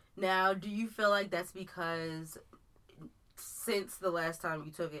 Now, do you feel like that's because since the last time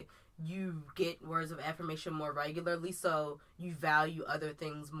you took it, you get words of affirmation more regularly, so you value other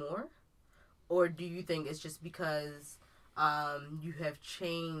things more? Or do you think it's just because you have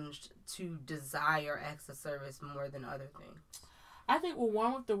changed to desire acts of service more than other things? I think,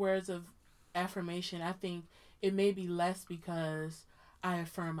 one with the words of affirmation, I think it may be less because I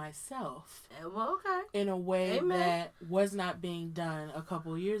affirm myself. Well, okay. In a way that was not being done a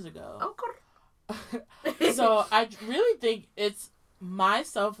couple years ago. Okay. So I really think it's my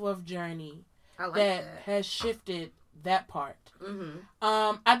self-love journey that has shifted that part. Mm-hmm.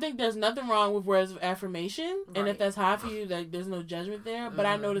 I think there's nothing wrong with words of affirmation, right. And if that's hard for you, like, there's no judgment there. Mm-hmm. But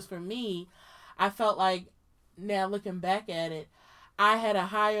I noticed for me, I felt like, now looking back at it, I had a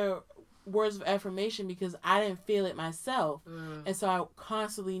higher words of affirmation because I didn't feel it myself, and so I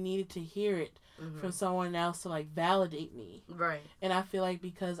constantly needed to hear it from someone else to like validate me. Right. And I feel like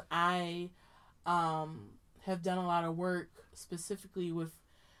because I have done a lot of work specifically with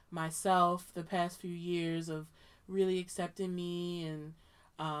myself the past few years of really accepting me and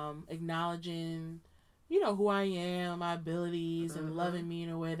acknowledging, who I am, my abilities, and loving me in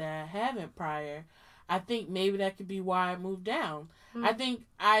a way that I haven't prior. I think maybe that could be why I moved down. Mm-hmm. I think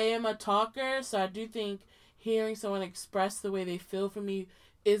I am a talker, so I do think hearing someone express the way they feel for me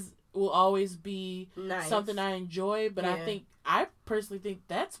will always be something I enjoy, but I personally think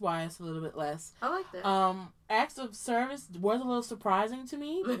that's why it's a little bit less. I like that. Acts of service was a little surprising to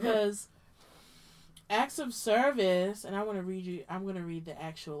me because acts of service, and I'm going to read the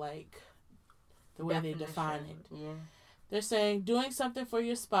actual, the way they define it. Yeah. They're saying doing something for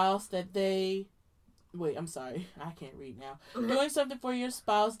your spouse that they... Wait, I'm sorry. I can't read now. Doing something for your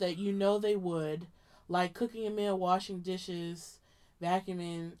spouse that they would, like cooking a meal, washing dishes,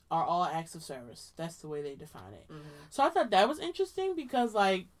 vacuuming, are all acts of service. That's the way they define it. Mm-hmm. So I thought that was interesting because,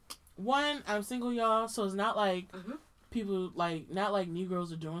 one, I'm single, y'all, so it's not like people, not like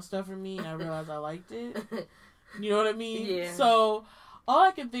Negroes are doing stuff for me and I realized I liked it. You know what I mean? Yeah. So all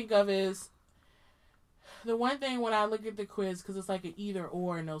I can think of is The one thing when I look at the quiz, because it's like an either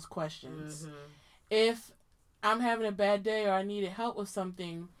or in those questions, if I'm having a bad day or I needed help with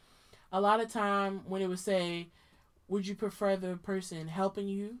something, a lot of time when it would say, would you prefer the person helping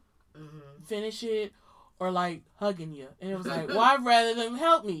you finish it or like hugging you? And it was like, well, I'd rather them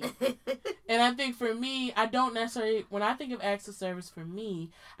help me. And I think for me, I don't necessarily, when I think of acts of service for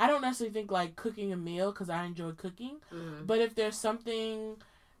me, I don't necessarily think like cooking a meal because I enjoy cooking. But if there's something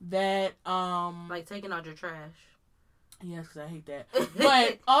that like taking out your trash. Yes, because I hate that.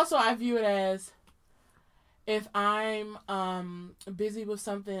 But also I view it as, if I'm busy with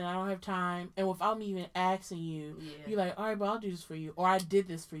something and I don't have time, and without me even asking you, you're like, all right, but I'll do this for you, or I did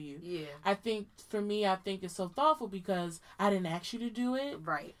this for you. Yeah. I think for me, I think it's so thoughtful because I didn't ask you to do it.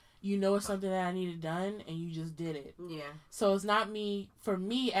 Right. You know it's something that I needed done, and you just did it. Yeah. So it's not me. For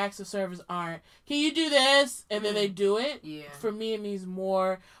me, acts of service aren't, can you do this? And then they do it. Yeah. For me, it means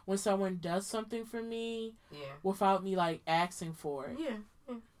more when someone does something for me without me, like, asking for it. Yeah.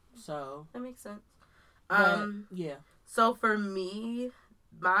 Yeah. So. That makes sense. Yeah. So for me,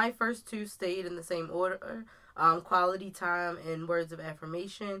 my first two stayed in the same order. Quality time and words of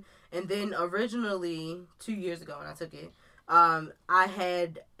affirmation. And then originally, 2 years ago when I took it, I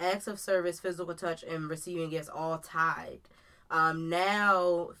had acts of service, physical touch, and receiving gifts all tied.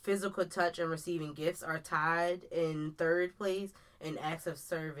 Now, physical touch and receiving gifts are tied in third place, and acts of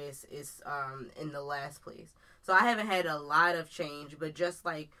service is in the last place. So I haven't had a lot of change, but just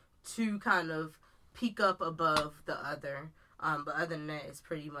like two kind of peak up above the other. But other than that, it's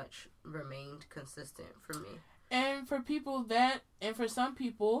pretty much remained consistent for me. And for people and for some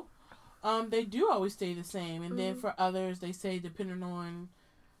people, they do always stay the same. And then for others, they say depending on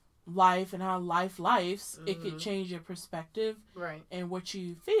life and how life lives, it could change your perspective and what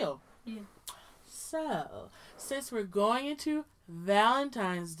you feel. Yeah. So, since we're going into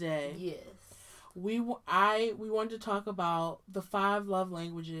Valentine's Day, we wanted to talk about the 5 love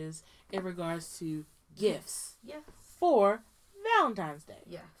languages in regards to gifts. Yes. For Valentine's Day.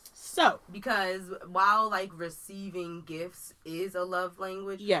 Yes. So, because while like receiving gifts is a love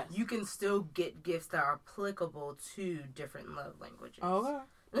language, you can still get gifts that are applicable to different love languages. Okay.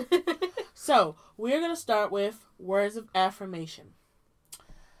 So, we're going to start with words of affirmation.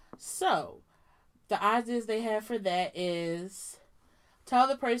 So, the ideas they have for that is tell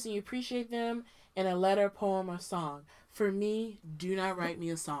the person you appreciate them in a letter, poem, or song. For me, do not write me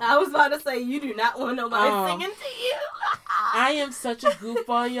a song. I was about to say, you do not want nobody singing to you. I am such a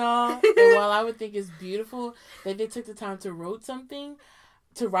goofball, y'all. And while I would think it's beautiful that they took the time to write something,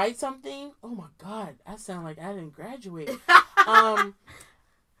 oh my God, I sound like I didn't graduate.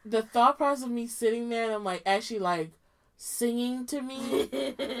 The thought process of me sitting there and I'm like actually like singing to me,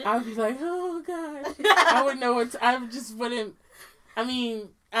 I would be like, oh God. I wouldn't know I just wouldn't, I mean,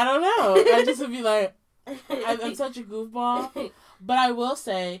 I don't know. I just would be like, I'm such a goofball. But I will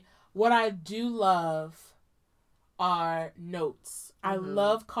say, what I do love are notes. I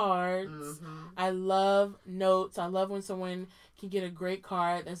love cards. I love notes. I love when someone can get a great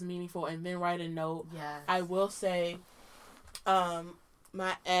card that's meaningful and then write a note. Yes. I will say,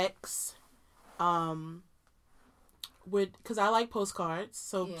 my ex, because I like postcards,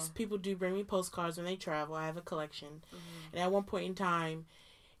 so people do bring me postcards when they travel. I have a collection. And at one point in time,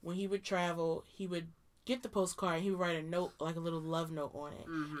 when he would travel, he would get the postcard and he would write a note, like a little love note on it.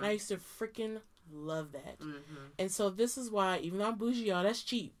 And I used to freaking love that. And so this is why, even though I'm bougie, y'all, that's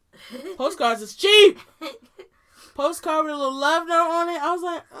cheap. Postcards is cheap. Postcard with a little love note on it. I was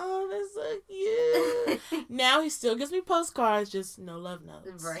like, oh, that's so cute. Now he still gives me postcards, just no love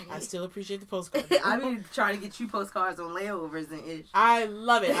notes. Right. I still appreciate the postcards. I've been trying to get you postcards on layovers and ish. I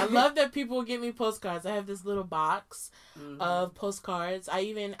love it. I love that people get me postcards. I have this little box of postcards.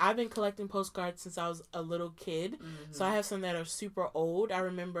 I've been collecting postcards since I was a little kid. So I have some that are super old. I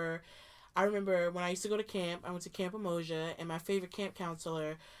remember when I used to go to camp, I went to Camp Umoja, and my favorite camp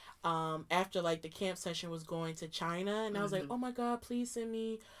counselor, after like the camp session was going to China, and I was like, oh my God, please send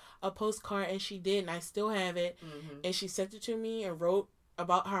me a postcard, and she did, and I still have it, and she sent it to me and wrote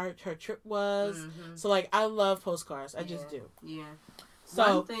about how her trip was. So like, I love postcards. I just do. Yeah.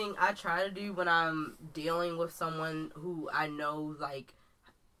 So one thing I try to do when I'm dealing with someone who I know like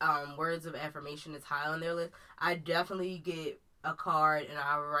words of affirmation is high on their list, I definitely get a card and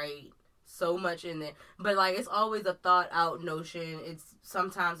I write so much in there, but like it's always a thought out notion. It's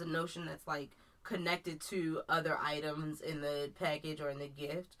sometimes a notion that's like connected to other items in the package or in the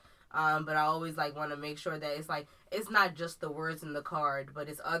gift. But I always like want to make sure that it's like it's not just the words in the card, but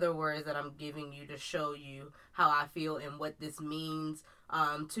it's other words that I'm giving you to show you how I feel and what this means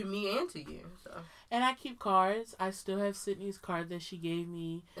to me and to you. So. And I keep cards. I still have Sydney's card that she gave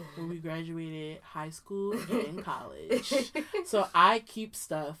me when we graduated high school and in college. So I keep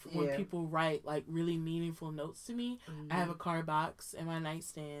stuff when people write like really meaningful notes to me. I have a card box in my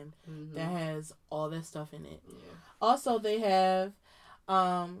nightstand that has all that stuff in it. Yeah. Also, they have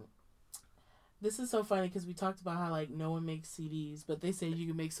this is so funny because we talked about how like no one makes CDs, but they said you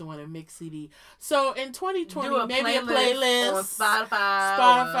can make someone a mix CD. So in 2020, maybe a playlist on Spotify,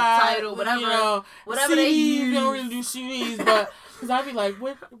 Tidal, whatever, you know, whatever CDs, they use. You don't really do CDs, but because I'd be like,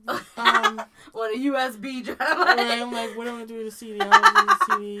 what? On a USB drive. Right, I'm like, what am I doing with a CD? I don't do a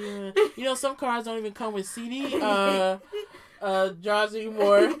CD. You know, some cards don't even come with CD drives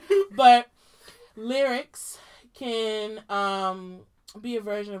anymore, but lyrics can be a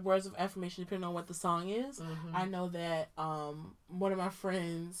version of words of affirmation depending on what the song is. I know that one of my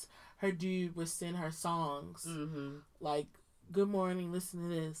friends, her dude would send her songs like, good morning, listen to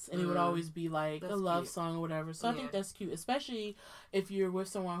this, and it would always be like that's a love song or whatever. So I think that's cute, especially if you're with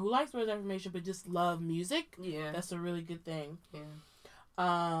someone who likes words of affirmation but just love music. That's a really good thing.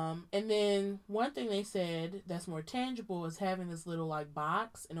 And then one thing they said that's more tangible is having this little like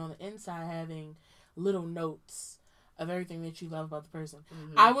box, and on the inside having little notes of everything that you love about the person.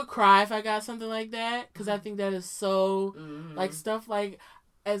 I would cry if I got something like that, because I think that is so like stuff like,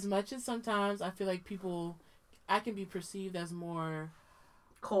 as much as sometimes I feel like I can be perceived as more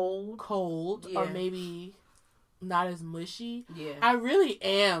cold or maybe not as mushy. I really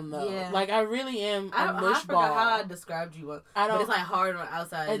am though. Like I really am a mush ball. I forgot how I described you. But it's like hard on the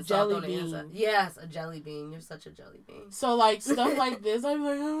outside and soft on the inside. Yes, a jelly bean. You're such a jelly bean. So like stuff like this, I'm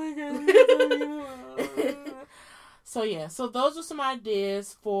like, oh my god. So yeah, so those are some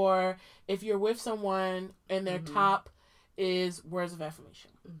ideas for if you're with someone and their top is words of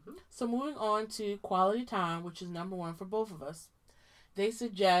affirmation. So moving on to quality time, which is number 1 for both of us. They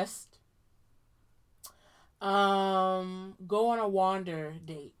suggest go on a wander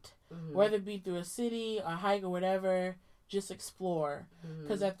date, whether it be through a city, a hike, or whatever. Just explore,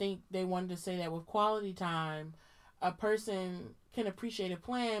 because I think they wanted to say that with quality time, a person can appreciate a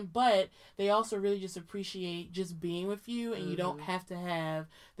plan, but they also really just appreciate just being with you, and you don't have to have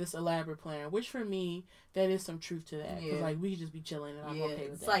this elaborate plan, which for me, that is some truth to that, because like we could just be chilling and I'm okay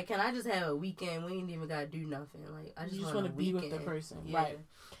with that. It's like, can I just have a weekend? We ain't even gotta do nothing. Like I just want to be with the person, right?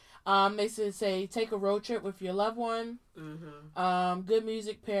 They say take a road trip with your loved one. Good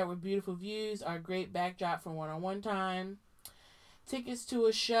music paired with beautiful views are a great backdrop for one-on-one time. Tickets to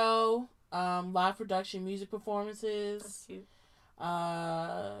a show, live production music performances. That's cute.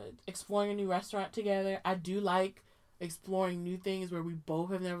 Exploring a new restaurant together. I do like exploring new things where we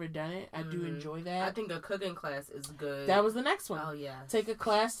both have never done it. I do enjoy that. I think a cooking class is good. That was the next one. Oh yeah. Take a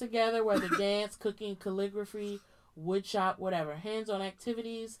class together, whether dance, cooking, calligraphy, wood shop, whatever. Hands-on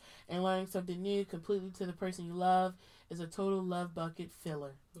activities and learning something new completely to the person you love is a total love bucket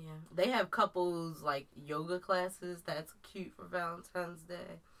filler. Yeah. They have couples like yoga classes that's cute for Valentine's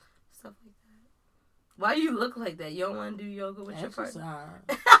Day. Stuff like that. Why do you look like that? You don't want to do yoga with your partner?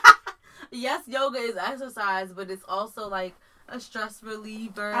 Yes, yoga is exercise, but it's also like a stress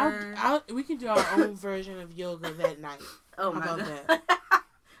reliever. We can do our own version of yoga that night. Oh my God. That?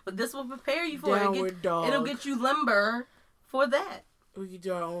 But this will prepare you for downward dog. It'll get you limber for that. We can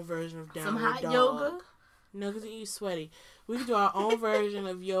do our own version of downward dog. Some hot dog. yoga? No, because you sweaty. We can do our own version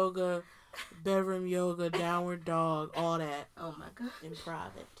of yoga, bedroom yoga, downward dog, all that. Oh my God. In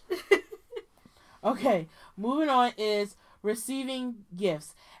private. Okay, moving on is receiving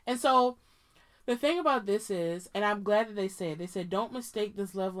gifts. And so the thing about this is, and I'm glad that they said don't mistake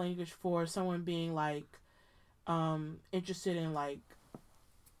this love language for someone being like interested in like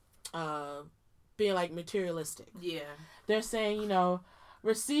being like materialistic. Yeah. They're saying,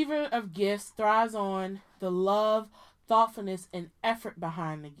 receiver of gifts thrives on the love, thoughtfulness, and effort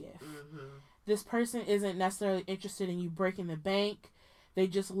behind the gift. This person isn't necessarily interested in you breaking the bank. They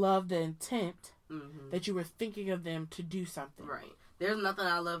just love the intent that you were thinking of them to do something. Right. There's nothing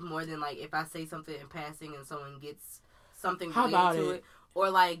I love more than like if I say something in passing and someone gets something related to it. Or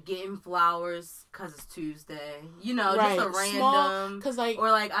like getting flowers because it's Tuesday. Right. Just a random.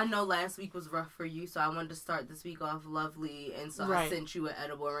 Or like I know last week was rough for you, so I wanted to start this week off lovely, and so I sent you an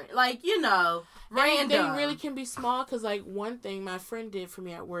edible. Like, random. And they really can be small, because like one thing my friend did for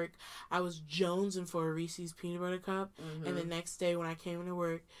me at work, I was jonesing for a Reese's peanut butter cup, and the next day when I came into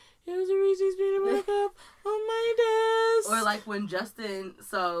work, Here's a Reese's peanut butter cup on my desk. Or like when Justin,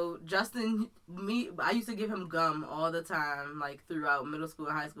 I used to give him gum all the time, like throughout middle school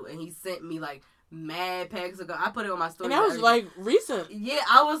and high school, and he sent me like mad packs of gum. I put it on my story. And that was like recent. Yeah,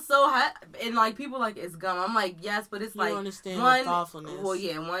 I was so hot, and like people like, it's gum. I'm like, yes, but it's you like don't understand one, the thoughtfulness. Well,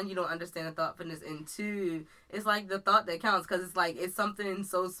 yeah, one, you don't understand the thoughtfulness, and two, it's like the thought that counts, because it's like it's something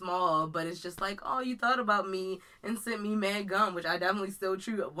so small, but it's just like, oh, you thought about me and sent me mad gum, which I definitely still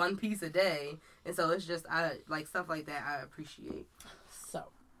chew one piece a day, and so it's just I like stuff like that I appreciate. So.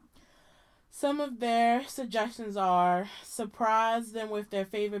 Some of their suggestions are surprise them with their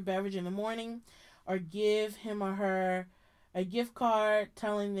favorite beverage in the morning, or give him or her a gift card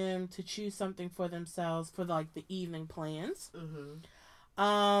telling them to choose something for themselves for like the evening plans.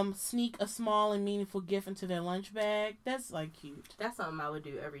 Mm-hmm. Sneak a small and meaningful gift into their lunch bag. That's like cute. That's something I would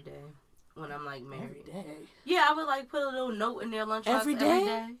do every day when I'm like married. Every day. Yeah, I would like put a little note in their lunch box every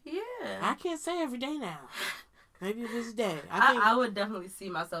day. Yeah. I can't say every day now. Maybe this day. I would definitely see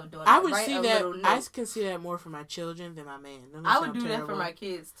myself doing that. I would see that. I can see that more for my children than my man. I would do that for my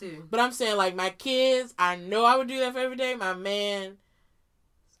kids too. But I'm saying, like, my kids, I know I would do that for every day. My man,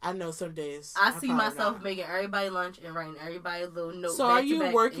 I know some days. I see myself making everybody lunch and writing everybody a little note. So are you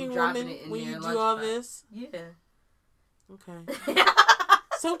a working woman when you do all this? Yeah. Okay.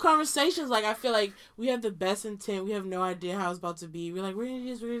 Some conversations, like, I feel like we have the best intent. We have no idea how it's about to be. We're like, we're going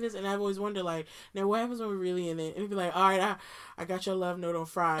to do this. And I've always wondered, like, now what happens when we're really in it? And it'd be like, all right, I got your love note on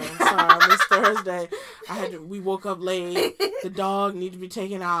Friday. I'm sorry, I missed Thursday. We woke up late. The dog needed to be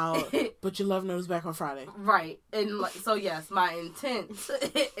taken out. But your love note is back on Friday. Right. And like, so, yes, my intent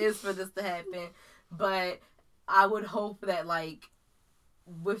is for this to happen. But I would hope that, like,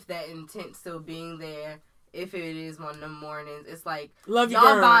 with that intent still being there, if it is one of the mornings, it's like, love you,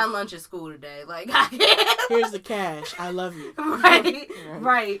 y'all girl. buying lunch at school today. Like, I can't. Here's the cash. I love you.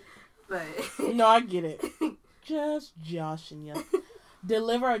 Right. But no, I get it. Just joshing you.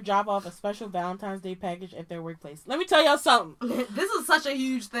 Deliver or drop off a special Valentine's Day package at their workplace. Let me tell y'all something. This is such a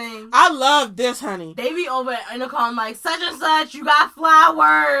huge thing. I love this, honey. They be over in the car like, such and such, you got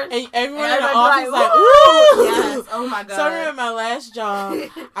flowers. And everyone in the office is like, ooh. Yes. Oh my God. So I remember my last job,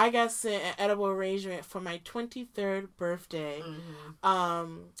 I got sent an edible arrangement for my 23rd birthday,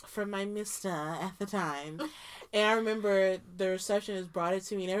 from my mister at the time. And I remember the receptionist brought it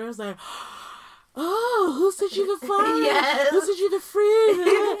to me and everyone was like, oh, who sent you the flowers? Yes. Who sent you the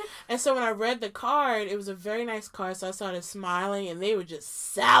fruit? And so when I read the card, it was a very nice card, so I started smiling, and they were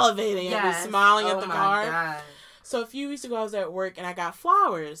just salivating and smiling at the card. God. So a few weeks ago, I was at work, and I got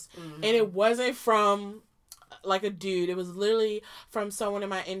flowers, and it wasn't from like a dude. It was literally from someone in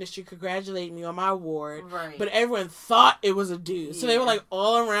my industry congratulating me on my award. Right. But everyone thought it was a dude. So they were like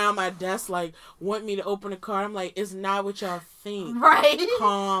all around my desk, like, want me to open the card. I'm like, it's not what y'all think. Right.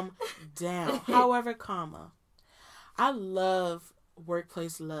 Calm down. However, I love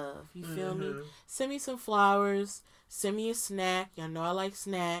workplace love. You feel me? Send me some flowers. Send me a snack. Y'all know I like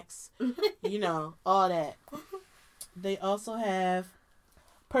snacks. You know, all that. They also have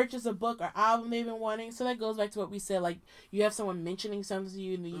purchase a book or album they've been wanting. So that goes back to what we said. Like, you have someone mentioning something to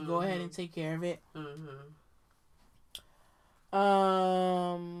you, and then you go ahead and take care of it.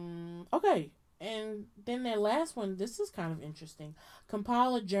 Okay. And then their last one, this is kind of interesting.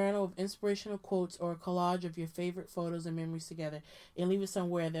 Compile a journal of inspirational quotes or a collage of your favorite photos and memories together and leave it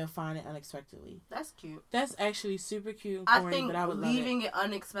somewhere they'll find it unexpectedly. That's cute. That's actually super cute and corny, but I would love it. Leaving it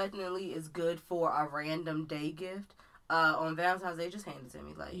unexpectedly is good for a random day gift. On Valentine's Day, just hand it to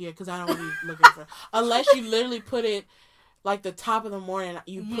me. Like, yeah, because I don't be looking for it. Unless you literally put it, like, the top of the morning,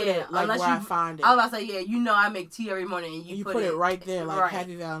 you put it, like, where I find it. I was about to say, you know I make tea every morning, and you put it right there, like,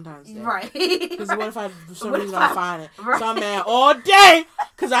 Happy Valentine's Day. Right. Because what if for some reason I find it? Right. So I'm mad all day,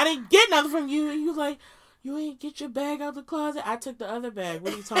 because I didn't get nothing from you, and you like, you ain't get your bag out the closet? I took the other bag.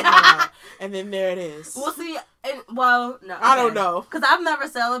 What are you talking about? And then there it is. Well, see, no. Okay. I don't know. Because I've never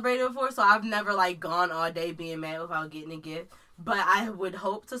celebrated before, so I've never, like, gone all day being mad without getting a gift. But I would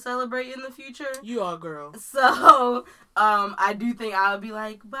hope to celebrate in the future. You are, girl. So, I do think I would be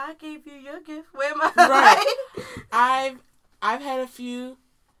like, but I gave you your gift. Where am I? Right. I've had a few.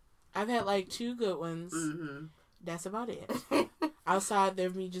 I've had, like, 2 good ones. That's about it. Outside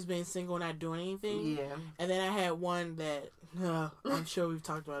of me just being single and not doing anything. Yeah. And then I had one that, I'm sure we've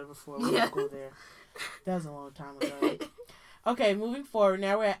talked about it before. We won't go there. That was a long time ago. Okay, moving forward.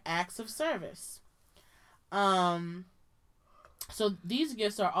 Now we're at acts of service. So these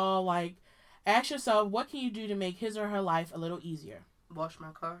gifts are all like, ask yourself, what can you do to make his or her life a little easier? Wash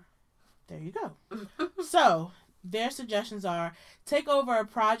my car. There you go. So their suggestions are, take over a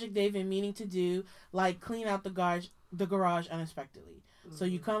project they've been meaning to do, like clean out the garage unexpectedly. Mm-hmm. So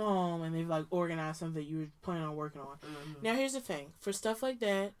you come home and they've like organized something you were planning on working on. Mm-hmm. Now here's the thing: for stuff like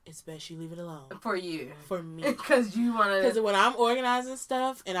that, it's best you leave it alone. For you, for me, because you want to. Because when I'm organizing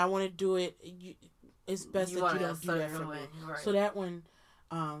stuff and I want to do it, it's best that you don't do that for me. Right. So that when,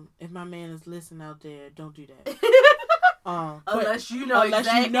 if my man is listening out there, don't do that. Unless you know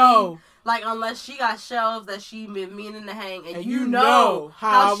exactly. You know. Like, unless she got shelves that she been meaning to hang, and you know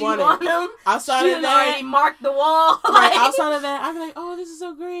how she want them. Outside of that, already marked the wall. Right, outside of that, I'd be like, oh, this is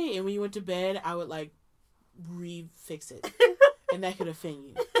so great. And when you went to bed, I would, like, refix it. And that could offend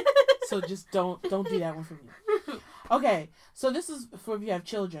you. So just don't do that one for me. Okay, so this is for if you have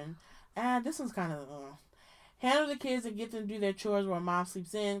children. This one's kind of, handle the kids and get them to do their chores while mom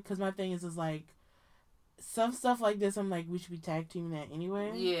sleeps in. Because my thing is like, some stuff like this, I'm like, we should be tag teaming that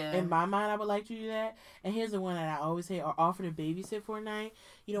anyway. Yeah. In my mind, I would like to do that. And here's the one that I always say, or offer to babysit for a night.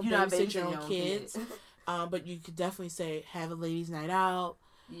 You don't babysit your own kids. But you could definitely say, have a ladies' night out.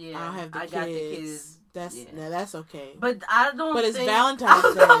 Yeah. I'll have the kids. Got the kids. That's okay. But I don't. But it's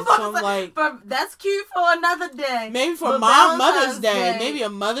Valentine's Day, so I'm like, that's cute for another day. Maybe for Mother's Day, maybe a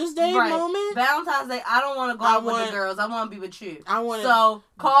Mother's Day moment. Valentine's Day, I don't want to go out with the girls. I want to be with you. So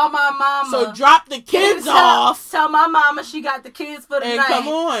call my mama. So drop the kids off. Tell my mama she got the kids for the night. Come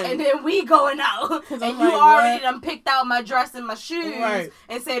on. And then we going out. And you like, already done picked out my dress and my shoes, right,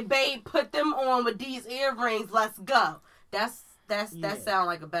 and said, "Babe, put them on with these earrings. Let's go." That sound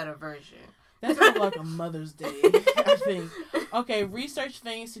like a better version. That's more like a Mother's Day, I think. Okay, research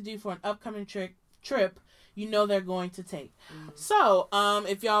things to do for an upcoming trip you know they're going to take. Mm-hmm. So,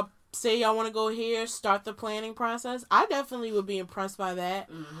 if y'all say y'all want to go here, start the planning process. I definitely would be impressed by that.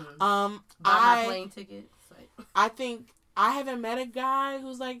 Mm-hmm. Buy my plane tickets. I think I haven't met a guy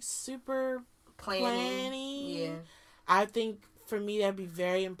who's like super planning. Yeah. I think for me that'd be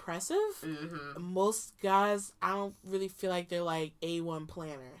very impressive. Mm-hmm. Most guys, I don't really feel like they're like A1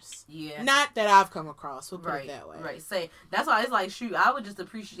 planners. Yeah. Not that I've come across. We'll put it that way. Right. That's why it's like, shoot, I would just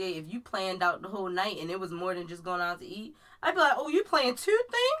appreciate if you planned out the whole night and it was more than just going out to eat. I'd be like, oh, you playing 2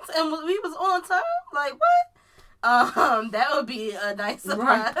 things and we was on time? Like, what? That would be a nice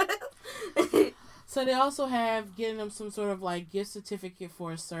surprise. Right. So they also have getting them some sort of like gift certificate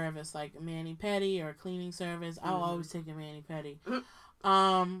for a service, like a mani-pedi or a cleaning service. Mm-hmm. I'll always take a mani-pedi.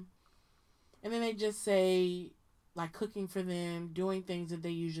 Mm-hmm. And then they just say like cooking for them, doing things that they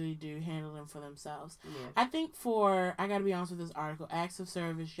usually do, handle them for themselves. Yeah. I think I gotta be honest with this article, acts of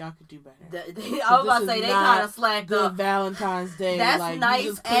service, y'all could do better. I was about to say they kind of slacked up. Valentine's Day, that's like nice. You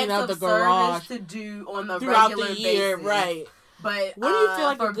just clean out the garage to do on the throughout regular the year, basis. Right? But what do you feel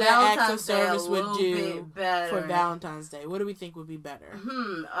like a good act of service would do for Valentine's Day? What do we think would be better?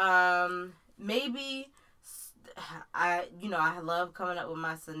 Maybe I love coming up with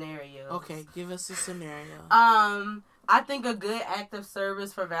my scenarios. Okay, give us a scenario. I think a good act of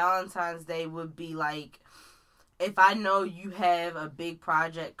service for Valentine's Day would be like, if I know you have a big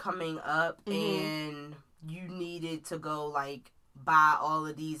project coming up, mm-hmm, and you needed to go like buy all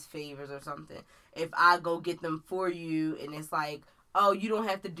of these favors or something. If I go get them for you and it's like, oh, you don't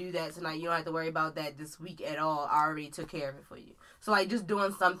have to do that tonight. You don't have to worry about that this week at all. I already took care of it for you. So, like, just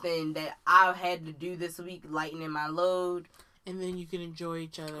doing something that I had to do this week, lightening my load. And then you can enjoy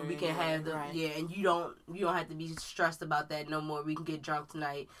each other. We can have and you don't have to be stressed about that no more. We can get drunk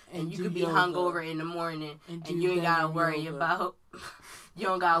tonight. And you can be hungover in the morning. And you ain't got to worry about... You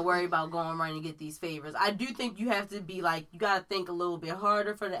don't gotta worry about going around and get these favors. I do think you have to be like, you gotta think a little bit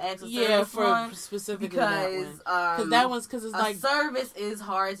harder for the acts of service one. Specifically because that one. Because it's like service is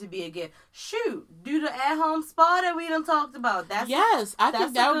hard to be a gift. Shoot, do the at-home spa that we done talked about. I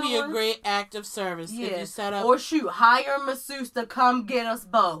think that would be a great act of service. Yeah. If you set up, or hire a masseuse to come get us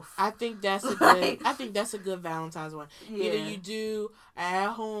both. I think that's a good. I think that's a good Valentine's one. Yeah. Either you do an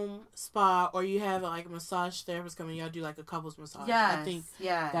at-home spa or you have like a massage therapist coming. Y'all do like a couples massage. Yes. I think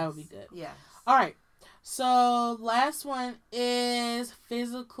that would be good. Yeah. All right. So last one is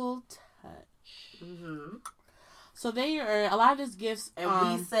physical touch. Mm-hmm. So they are a lot of these gifts,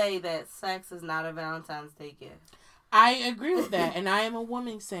 and we say that sex is not a Valentine's Day gift. I agree with that, and I am a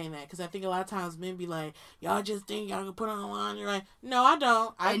woman saying that because I think a lot of times men be like, "Y'all just think y'all can put on lingerie." No, I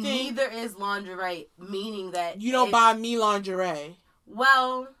don't. And neither is lingerie, meaning that you don't buy me lingerie.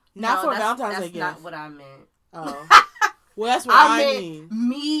 Well, not for Valentine's Day gift. That's not what I meant. Oh. Well, that's what I mean.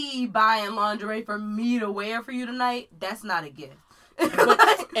 Me buying lingerie for me to wear for you tonight, that's not a gift.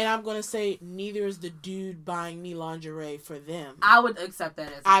 And I'm going to say, neither is the dude buying me lingerie for them. I would accept that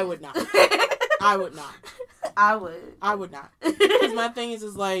as a gift. I would not. I would not. I would not. Because my thing is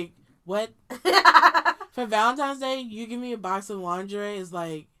like, what? For Valentine's Day, you give me a box of lingerie is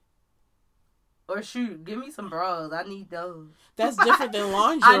like... Or shoot, give me some bras. I need those. That's different than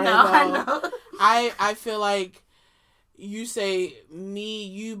lingerie. I know. I feel like you say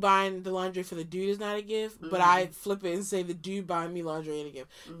you buying the lingerie for the dude is not a gift, but I flip it and say the dude buying me lingerie is a gift.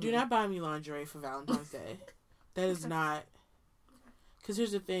 Do not buy me lingerie for Valentine's Day. That is not. Because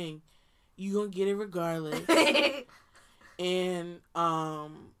here's the thing. You gonna get it regardless. And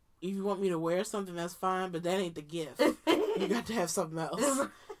if you want me to wear something, that's fine, but that ain't the gift. You got to have something else.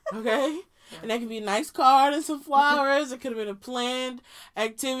 Okay? And that could be a nice card and some flowers. It could have been a planned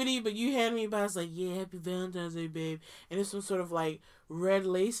activity, but you handed me by. It's like, yeah, happy Valentine's Day, babe. And it's some sort of like red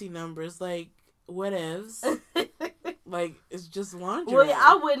lacy numbers, like whatevs. Like it's just lingerie. Well, yeah,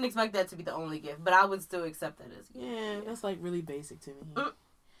 I wouldn't expect that to be the only gift, but I would still accept that as a gift. Yeah, that's like really basic to me.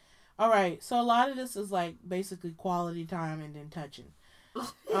 All right, so a lot of this is like basically quality time and then touching.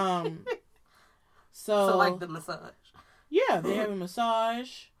 So like the massage. Yeah, they have a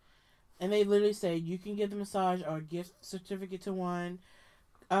massage. And they literally say you can get the massage or a gift certificate to one.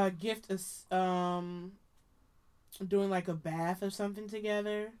 Gift is doing like a bath or something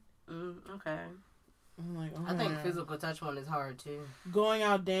together. Okay. I'm like, I think physical touch one is hard too. Going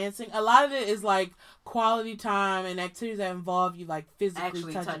out dancing. A lot of it is like quality time and activities that involve you like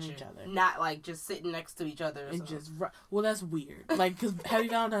physically touching each other. Not like just sitting next to each other. And just well, that's weird. Like, because Happy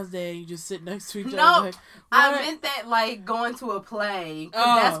Valentine's Day, you just sit next to each other. No, like, I meant that like going to a play.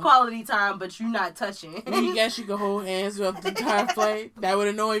 That's quality time, but you're not touching. I guess you could hold hands throughout the entire play. That would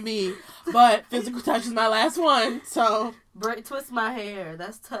annoy me. But physical touch is my last one, so. Twist my hair.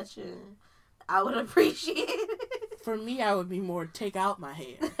 That's touching. I would appreciate it. For me, I would be more take out my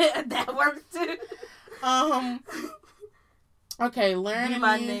hair. That works too. Okay, learning. Do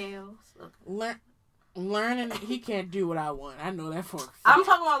my nails. Learning. He can't do what I want. I know that for a fact. I'm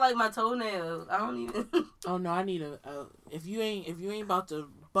talking about like my toenails. I don't even. Oh no, I need a. If you ain't about to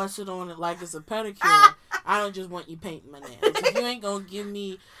bust it on it like it's a pedicure, I don't just want you painting my nails. If you ain't gonna give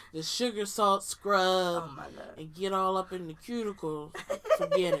me the sugar salt scrub and get all up in the cuticle,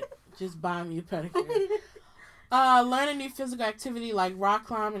 forget it. Just buy me a pedicure. Learn a new physical activity like rock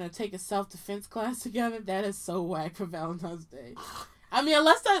climbing or take a self-defense class together. That is so whack for Valentine's Day. I mean,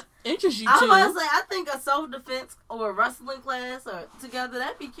 unless that interests you too. I was about to say, I think a self-defense or a wrestling class or together,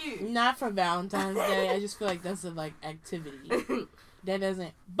 that'd be cute. Not for Valentine's Day. I just feel like that's a like activity. That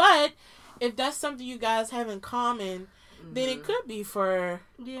doesn't. But if that's something you guys have in common, then it could be for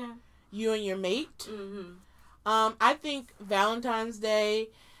you and your mate. I think Valentine's Day.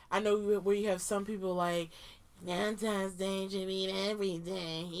 I know where you have some people like, Valentine's Day should be every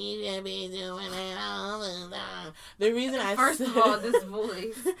day. He should be doing it all the time. The reason First of all, this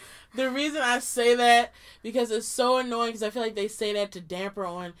voice. The reason I say that, because it's so annoying, because I feel like they say that to damper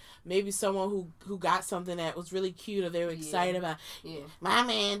on maybe someone who got something that was really cute or they were excited about. Yeah. My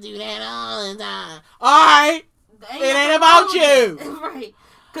man do that all the time. All right. It ain't about you. Right.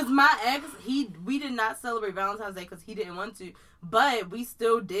 Because my ex, we did not celebrate Valentine's Day because he didn't want to. But we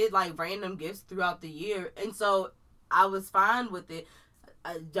still did, like, random gifts throughout the year. And so I was fine with it.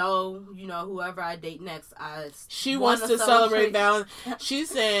 Though, you know, whoever I date next, she wants to celebrate Valentine's. She's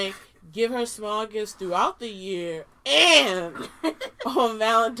saying, give her small gifts throughout the year and on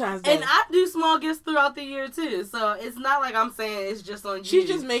Valentine's Day. And I do small gifts throughout the year, too. So it's not like I'm saying it's just on you. She's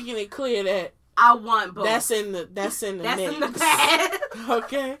just making it clear that I want both. That's in the That's mix. in the past.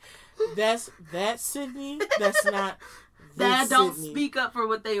 Okay? That's Sydney. That's not that don't Sydney. Speak up for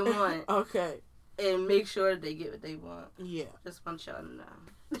what they want. Okay. And make sure they get what they want. Yeah. Just want y'all to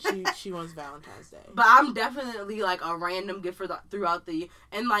know. She wants Valentine's Day. But I'm definitely like a random gift throughout the year.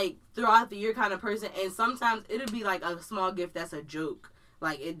 And like throughout the year kind of person. And sometimes it'll be like a small gift that's a joke.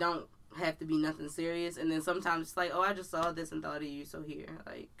 Like it don't have to be nothing serious. And then sometimes it's like, oh, I just saw this and thought of you, so here.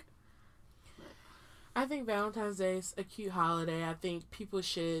 Like. I think Valentine's Day is a cute holiday. I think people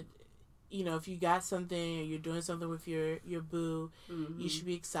should, you know, if you got something or you're doing something with your boo, you should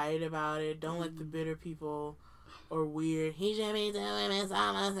be excited about it. Don't let the bitter people or weird, he should be doing this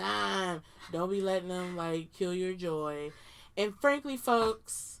all the time. Don't be letting them, like, kill your joy. And frankly,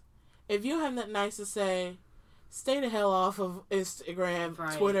 folks, if you have nothing nice to say, stay the hell off of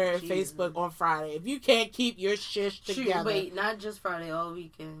Instagram, Twitter, and Facebook on Friday. If you can't keep your shish together. Wait, not just Friday, all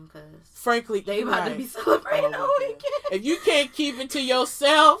weekend, because frankly, they about to be celebrating all weekend. If you can't keep it to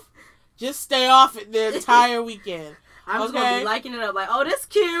yourself, just stay off it the entire weekend. I'm just going to be liking it up like, oh, that's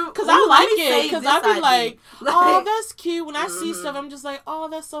cute. Because I like it. Because I be like, oh, that's cute. When I see stuff, I'm just like, oh,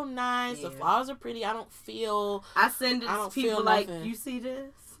 that's so nice. Yeah. The flowers are pretty. I don't feel... I send it to people like, you see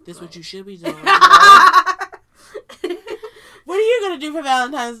this? This is what you should be doing. What are you going to do for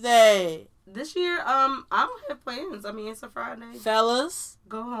Valentine's Day? This year, I don't have plans. I mean, it's a Friday. Fellas.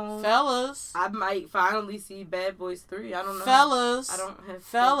 Go home. Fellas. I might finally see Bad Boys 3. I don't know. Fellas. I don't have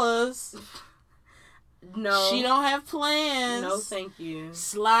fellas. No. She don't have plans. No, thank you.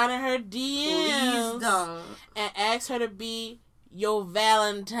 Slide in her DMs. Please don't. And ask her to be your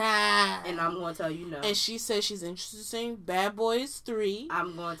Valentine. And I'm going to tell you no. And she says she's interested in seeing Bad Boys 3.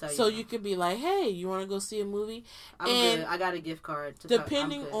 I'm going to tell you so no. you could be like, hey, you want to go see a movie? I'm good. I got a gift card.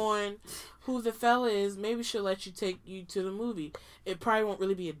 Depending on who the fella is, maybe she'll let you take you to the movie. It probably won't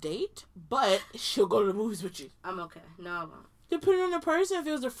really be a date, but she'll go to the movies with you. I'm okay. No, I won't. Depending on the person, if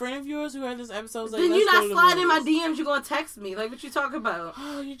it was a friend of yours who heard this episode, was like, then you're not sliding in my DMs. You're gonna text me. Like, what you talking about?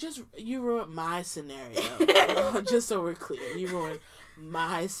 Oh, you ruined my scenario. Just so we're clear, you ruined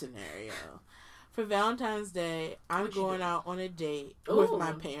my scenario. For Valentine's Day, I'm going out on a date with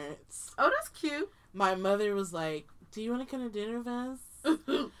my parents. Oh, that's cute. My mother was like, "Do you want to come to dinner with us?"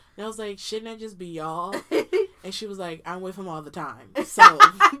 And I was like, "Shouldn't that just be y'all?" And she was like, "I'm with him all the time, so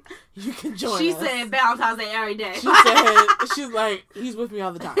you can join us." She said Valentine's Day every day. She's like, "He's with me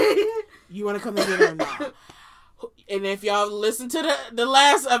all the time. You want to come to dinner or not?" And if y'all listen to the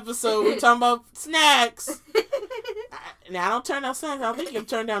last episode, we're talking about snacks. Now, I don't turn down snacks. I don't think you can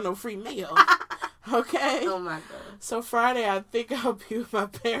turn down no free meal. Okay? Oh, my God. So, Friday, I think I'll be with my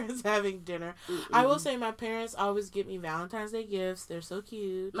parents having dinner. I will say my parents always get me Valentine's Day gifts. They're so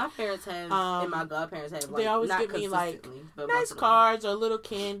cute. My parents have, and my godparents have, like, they always not get me, like, nice cards cards or a little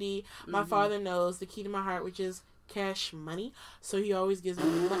candy. My father knows the key to my heart, which is cash money. So, he always gives me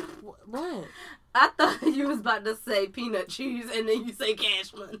money. What? I thought you was about to say peanut cheese, and then you say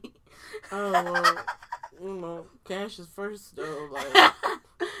cash money. Oh, well, cash is first, though.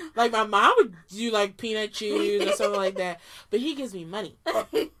 Like, my mom would do, like, peanut chews or something like that. But he gives me money.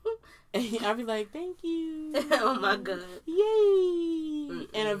 And I'd be like, thank you. Oh, my God. Yay.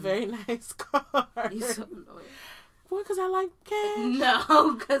 And a very nice card. You're so annoying. What, because I like cash?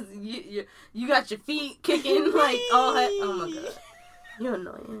 No, because you got your feet kicking, like, all that. Oh, my God. You're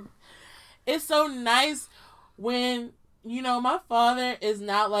annoying. It's so nice when, you know, my father is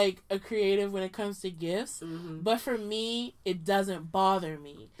not, like, a creative when it comes to gifts. But for me, it doesn't bother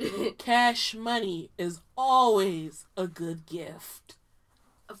me. Cash money is always a good gift.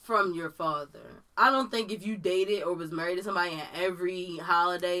 From your father. I don't think if you dated or was married to somebody and every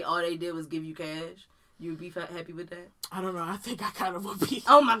holiday, all they did was give you cash, you would be happy with that? I don't know. I think I kind of would be.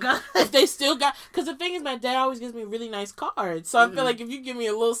 Oh, my God. If they still got... Because the thing is, my dad always gives me really nice cards. So I feel like if you give me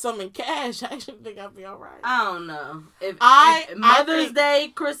a little something in cash, I actually think I'll be all right. I don't know. If Mother's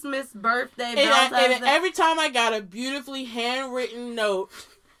Day, Christmas, birthday, Valentine's Day. Every time I got a beautifully handwritten note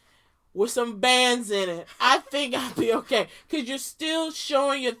with some bands in it, I think I'll be okay. Because you're still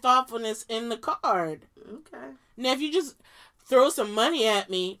showing your thoughtfulness in the card. Okay. Now, if you just throw some money at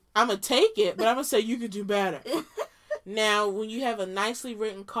me, I'm going to take it, but I'm going to say you could do better. Now, when you have a nicely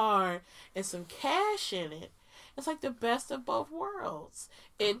written card and some cash in it, it's like the best of both worlds.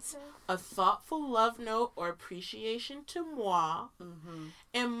 It's a thoughtful love note or appreciation to moi,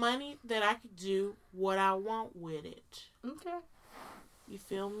 and money that I could do what I want with it. Okay. You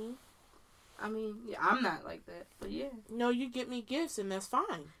feel me? I mean, yeah, I'm not like that, but yeah. No, you get me gifts, and that's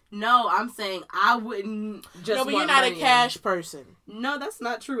fine. No, I'm saying I wouldn't just. No, but you're not a cash person. No, that's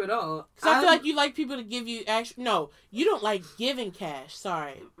not true at all. Because I feel like you like people to give you actual. No, you don't like giving cash.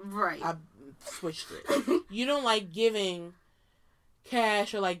 Sorry. Right. I switched it. You don't like giving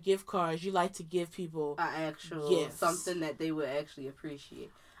cash or like gift cards. You like to give people actual gifts. Something that they would actually appreciate.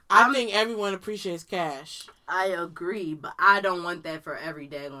 I think everyone appreciates cash. I agree, but I don't want that for every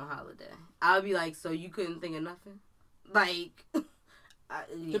daggone holiday. I'll be like, so you couldn't think of nothing? Like, yeah.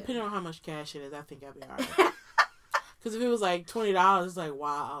 Depending on how much cash it is, I think I'd be alright. Because if it was like $20, it's like,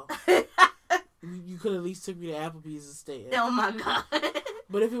 wow. You could at least took me to Applebee's instead. Oh my God.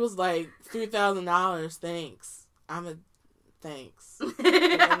 But if it was like $3,000, thanks. Thanks.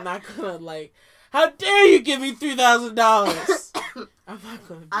 I'm not gonna like, how dare you give me $3,000? I'm not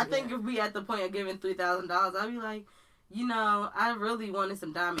gonna do I think if we at the point of giving $3,000, I'd be like, you know, I really wanted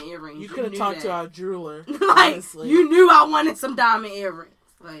some diamond earrings. You could have talked to our jeweler. Like, honestly. You knew I wanted some diamond earrings.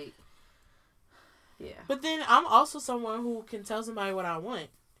 Like, yeah. But then I'm also someone who can tell somebody what I want.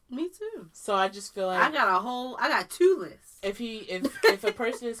 Me too. So I just feel like I got 2 lists. If a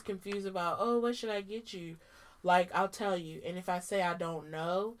person is confused about, oh, what should I get you? Like, I'll tell you. And if I say I don't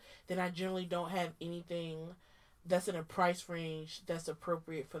know, then I generally don't have anything that's in a price range that's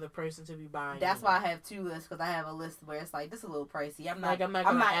appropriate for the person to be buying. That's why I have 2 lists, because I have a list where it's like, this is a little pricey. I'm not gonna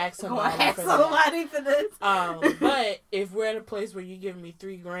ask somebody for this. But if we're at a place where you're giving me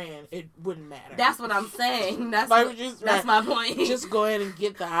 $3,000, it wouldn't matter. That's what I'm saying. That's my point. Just go ahead and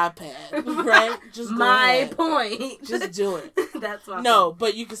get the iPad, right? Just go ahead. Point. Just do it. That's my point.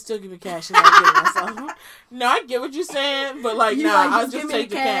 But you can still give me cash and I'll get it myself. No, I get what you're saying, but like, I'll just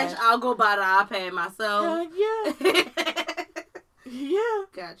take the cash. I'll go buy the iPad myself. Yeah. Yeah.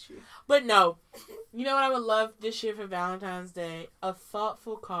 Got you. But no, you know what I would love this year for Valentine's Day? A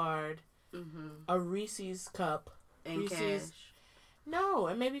thoughtful card, a Reese's cup, and Reese's. Cash. No,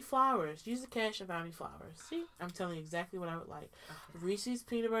 and maybe flowers. Use the cash and buy me flowers. See, I'm telling you exactly what I would like. Okay. Reese's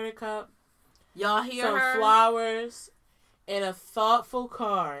peanut butter cup. Y'all hear some her? Flowers, and a thoughtful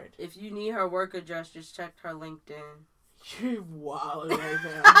card. If you need her work address, just check her LinkedIn. You're wild right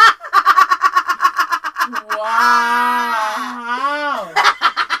now. Wow.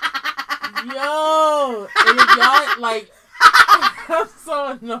 Yo. And if y'all, like, I'm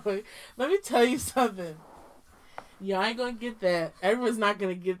so annoyed. Let me tell you something. Y'all ain't gonna get that. Everyone's not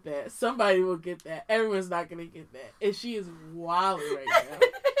gonna get that. Somebody will get that. Everyone's not gonna get that. And she is wilding right now.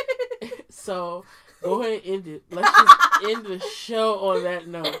 So, go ahead and end it. Let's just end the show on that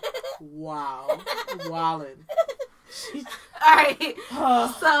note. Wow. Wilding. Alright.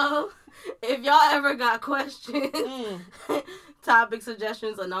 So, if y'all ever got questions, topic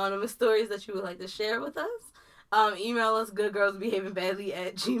suggestions, anonymous stories that you would like to share with us, email us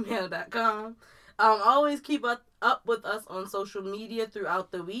goodgirlsbehavingbadly@gmail.com. Always keep up with us on social media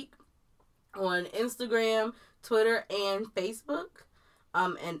throughout the week on Instagram, Twitter, and Facebook.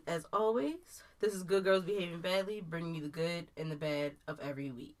 And as always, this is Good Girls Behaving Badly, bringing you the good and the bad of every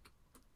week.